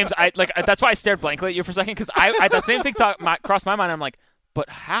honestly, James. That's why I stared blankly at you for a second because I that same thing crossed my mind. I'm like, but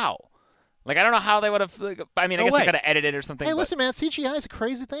how? Like I don't know how they would have. I mean, I guess they got to edit it or something. Hey, listen, man, CGI is a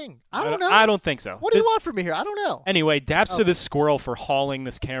crazy thing. I don't know. I don't think so. What do you want from me here? I don't know. Anyway, daps to this squirrel for hauling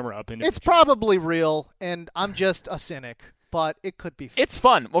this camera up into. It's probably real, and I'm just a cynic. But it could be fun. It's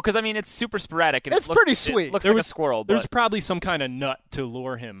fun. Well, because I mean, it's super sporadic. And it's pretty sweet. It looks like a squirrel. There's probably some kind of nut to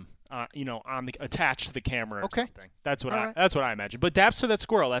lure him. Attached to the camera or something. That's what I imagine. But daps to that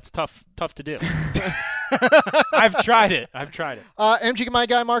squirrel, that's tough to do. I've tried it. MG, my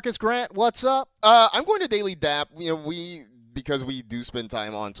guy Marcus Grant, what's up? I'm going to Daily Dap. Because we do spend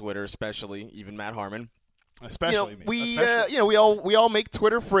time on Twitter, especially even Matt Harmon. Especially me. We all make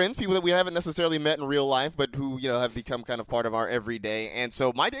Twitter friends, people that we haven't necessarily met in real life, but who have become kind of part of our everyday. And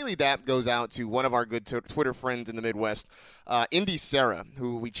so my Daily Dap goes out to one of our good Twitter friends in the Midwest, Indy Sarah,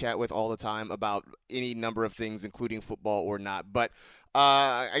 who we chat with all the time about any number of things, including football or not. But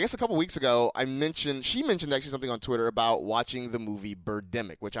I guess a couple weeks ago, she mentioned actually something on Twitter about watching the movie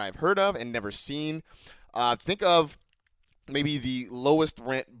Birdemic, which I have heard of and never seen. Think of maybe the lowest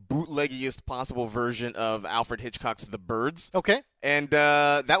rent, bootleggiest possible version of Alfred Hitchcock's The Birds. Okay. And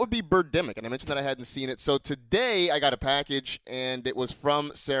that would be Birdemic, and I mentioned that I hadn't seen it. So today I got a package, and it was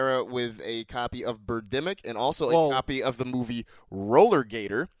from Sarah with a copy of Birdemic and also a copy of the movie Roller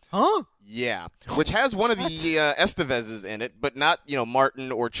Gator. Huh? Yeah, which has one of the Estevezes in it, but not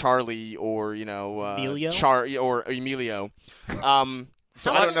Martin or Charlie or Emilio? or Emilio.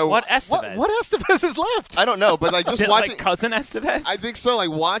 So I don't know what Estevez. What Estevez is left. I don't know, but like just watching cousin Estevez. I think so.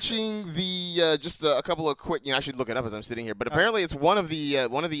 Like watching the just a couple of quick. I should look it up as I'm sitting here, but apparently it's one of the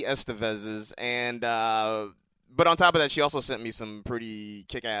Estevezes, and but on top of that, she also sent me some pretty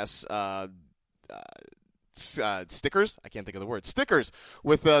kick-ass stickers. I can't think of the word. Stickers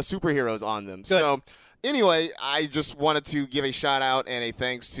with superheroes on them. Good. So. Anyway, I just wanted to give a shout-out and a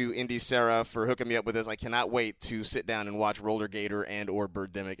thanks to Indy Sarah for hooking me up with this. I cannot wait to sit down and watch Roller Gator and or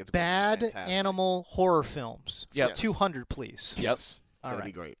Birdemic. It's bad animal horror films. Yep. 200, please. Yes. It's going to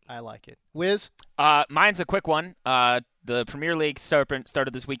be great. I like it. Wiz? Mine's a quick one. The Premier League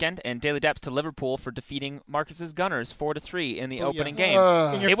started this weekend, and Daily Deps to Liverpool for defeating Marcus's Gunners 4-3 in the opening game.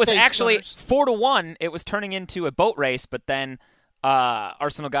 It was actually 4-1. It was turning into a boat race, but then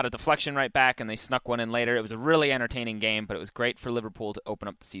Arsenal got a deflection right back, and they snuck one in later. It was a really entertaining game, but it was great for Liverpool to open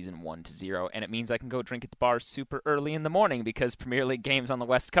up the season 1-0, and it means I can go drink at the bar super early in the morning because Premier League games on the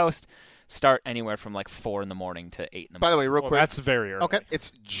West Coast start anywhere from like 4 in the morning to 8 in the morning. By the way, real quick. That's very early. Okay. It's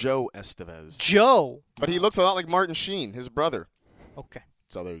Joe Estevez. Joe. But he looks a lot like Martin Sheen, his brother. Okay.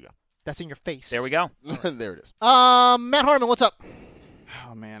 So there you go. That's in your face. There we go. There it is. Matt Harmon, what's up?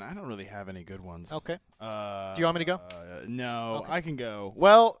 Oh, man, I don't really have any good ones. Okay. Do you want me to go? No, okay. I can go.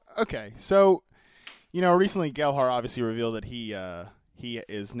 Well, okay. So, recently Gelhar obviously revealed that he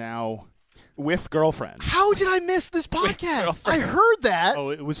is now with girlfriend. How did I miss this podcast? I heard that. Oh,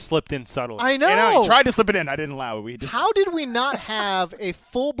 it was slipped in subtly. I know. I tried to slip it in. I didn't allow it. How did we not have a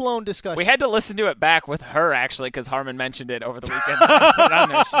full-blown discussion? We had to listen to it back with her, actually, because Harmon mentioned it over the weekend. I put it on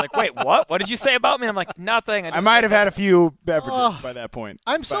there. She's like, wait, what? What did you say about me? I'm like, nothing. I might have had a few beverages by that point.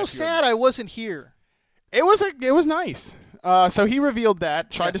 I'm so sad I wasn't here. It was nice. So he revealed that,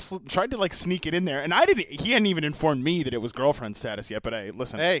 tried to like sneak it in there, and he hadn't even informed me that it was girlfriend status yet. But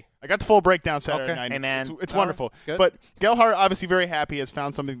listen, I got the full breakdown Saturday night. Hey, man. It's wonderful. But Gelhar obviously very happy, has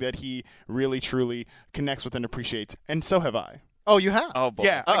found something that he really truly connects with and appreciates, and so have I. Oh, you have? Oh boy.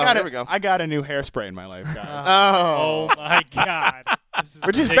 Yeah, here we go. I got a new hairspray in my life, guys. Oh my God.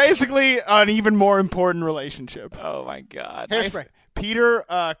 Which is basically an even more important relationship. Oh my God. Hairspray. Peter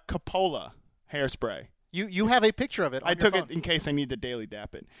Coppola hairspray. You have a picture of it on I your took phone. it in case I need to daily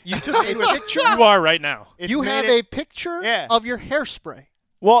dap it. You took a picture? You are right now. You have a picture of your hairspray.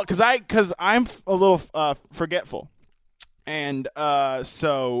 Well, because I'm a little forgetful. And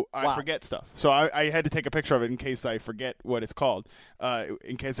so I forget stuff. So I had to take a picture of it in case I forget what it's called.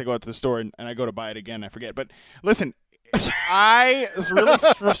 In case I go out to the store and I go to buy it again, I forget. But listen, I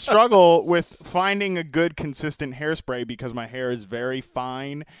really struggle with finding a good, consistent hairspray because my hair is very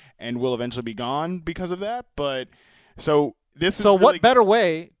fine and will eventually be gone because of that. But so this is really what better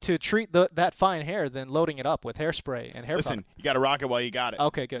way to treat that fine hair than loading it up with hairspray and hair Listen, product? you got to rock it while you got it.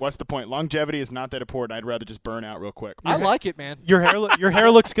 Okay, good. What's the point? Longevity is not that important. I'd rather just burn out real quick. I like it, man. Your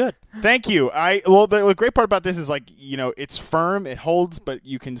hair looks good. Thank you. The great part about this is it's firm, it holds, but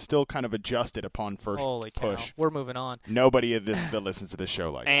you can still kind of adjust it upon first Holy cow. push. We're moving on. Nobody that listens to this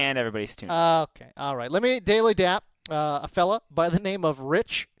show like And everybody's tuned. Okay, all right. Let me daily dap a fella by the name of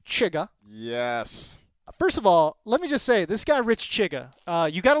Rich Chiga. Yes. First of all, let me just say, this guy, Rich Chiga,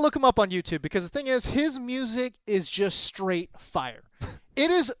 you got to look him up on YouTube because the thing is, his music is just straight fire.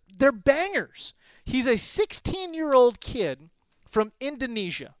 They're bangers. He's a 16-year-old kid from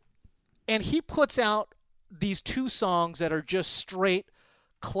Indonesia, and he puts out these 2 songs that are just straight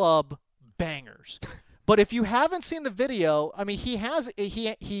club bangers. But if you haven't seen the video, I mean, he's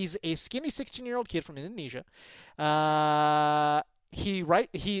a skinny 16-year-old kid from Indonesia.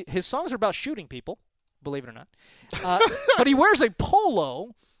 His songs are about shooting people. Believe it or not. But he wears a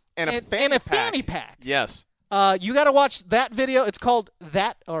polo and a fanny pack. Yes. You got to watch that video. It's called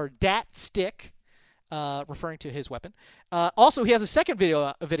Dat Stick, referring to his weapon. Also, he has a second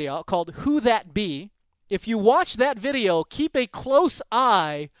video called Who That Be. If you watch that video, keep a close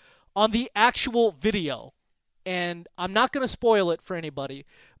eye on the actual video. And I'm not going to spoil it for anybody,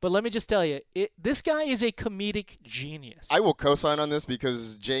 but let me just tell you, this guy is a comedic genius. I will co-sign on this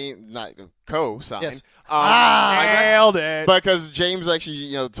because James, not co-sign. Yes. Nailed it. Because James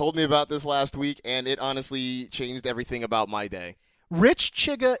actually, told me about this last week, and it honestly changed everything about my day. Rich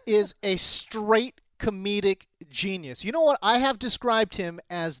Chiga is a straight comedic genius. You know what? I have described him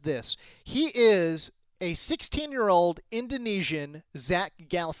as this. He is a 16-year-old Indonesian Zach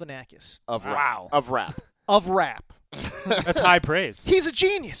Galifianakis. Of rap. Wow. Of rap. That's high praise. He's a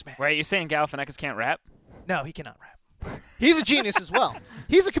genius, man. Wait, you're saying Galifianakis can't rap? No, he cannot rap. He's a genius as well.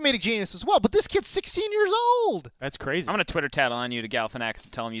 He's a comedic genius as well, but this kid's 16 years old. That's crazy. I'm going to Twitter tattle on you to Galifianakis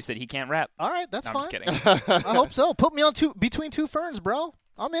and tell him you said he can't rap. All right, that's no, fine. I'm just kidding. I hope so. Put me on between two ferns, bro.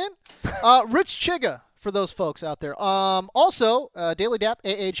 I'm in. Rich Chiga, for those folks out there. Also, Daily Dap,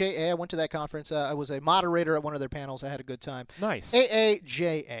 AAJA. I went to that conference. I was a moderator at one of their panels. I had a good time. Nice.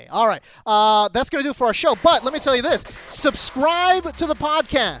 AAJA. All right. That's going to do it for our show. But let me tell you this. Subscribe to the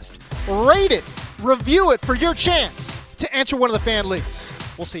podcast. Rate it. Review it for your chance to enter one of the fan leagues.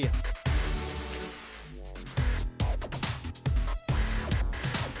 We'll see you.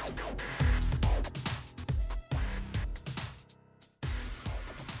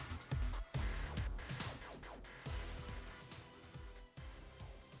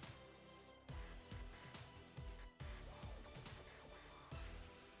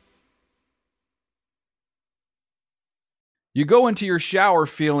 You go into your shower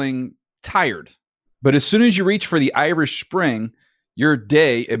feeling tired, but as soon as you reach for the Irish Spring, your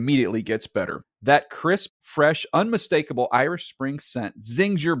day immediately gets better. That crisp, fresh, unmistakable Irish Spring scent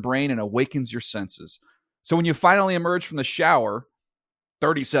zings your brain and awakens your senses. So when you finally emerge from the shower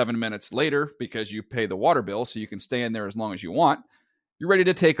 37 minutes later, because you pay the water bill so you can stay in there as long as you want, you're ready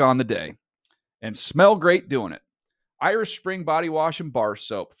to take on the day and smell great doing it. Irish Spring Body Wash and Bar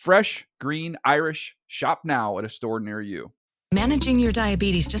Soap. Fresh, green, Irish. Shop now at a store near you. Managing your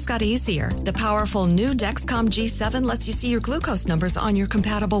diabetes just got easier. The powerful new Dexcom G7 lets you see your glucose numbers on your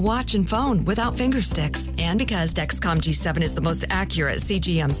compatible watch and phone without finger sticks. And because Dexcom G7 is the most accurate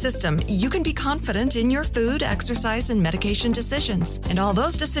CGM system, you can be confident in your food, exercise, and medication decisions. And all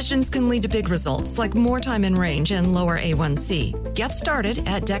those decisions can lead to big results like more time in range and lower A1C. Get started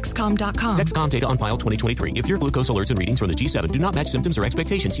at Dexcom.com. Dexcom data on file 2023. If your glucose alerts and readings from the G7 do not match symptoms or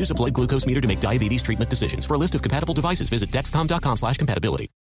expectations, use a blood glucose meter to make diabetes treatment decisions. For a list of compatible devices, visit Dexcom.com/compatibility.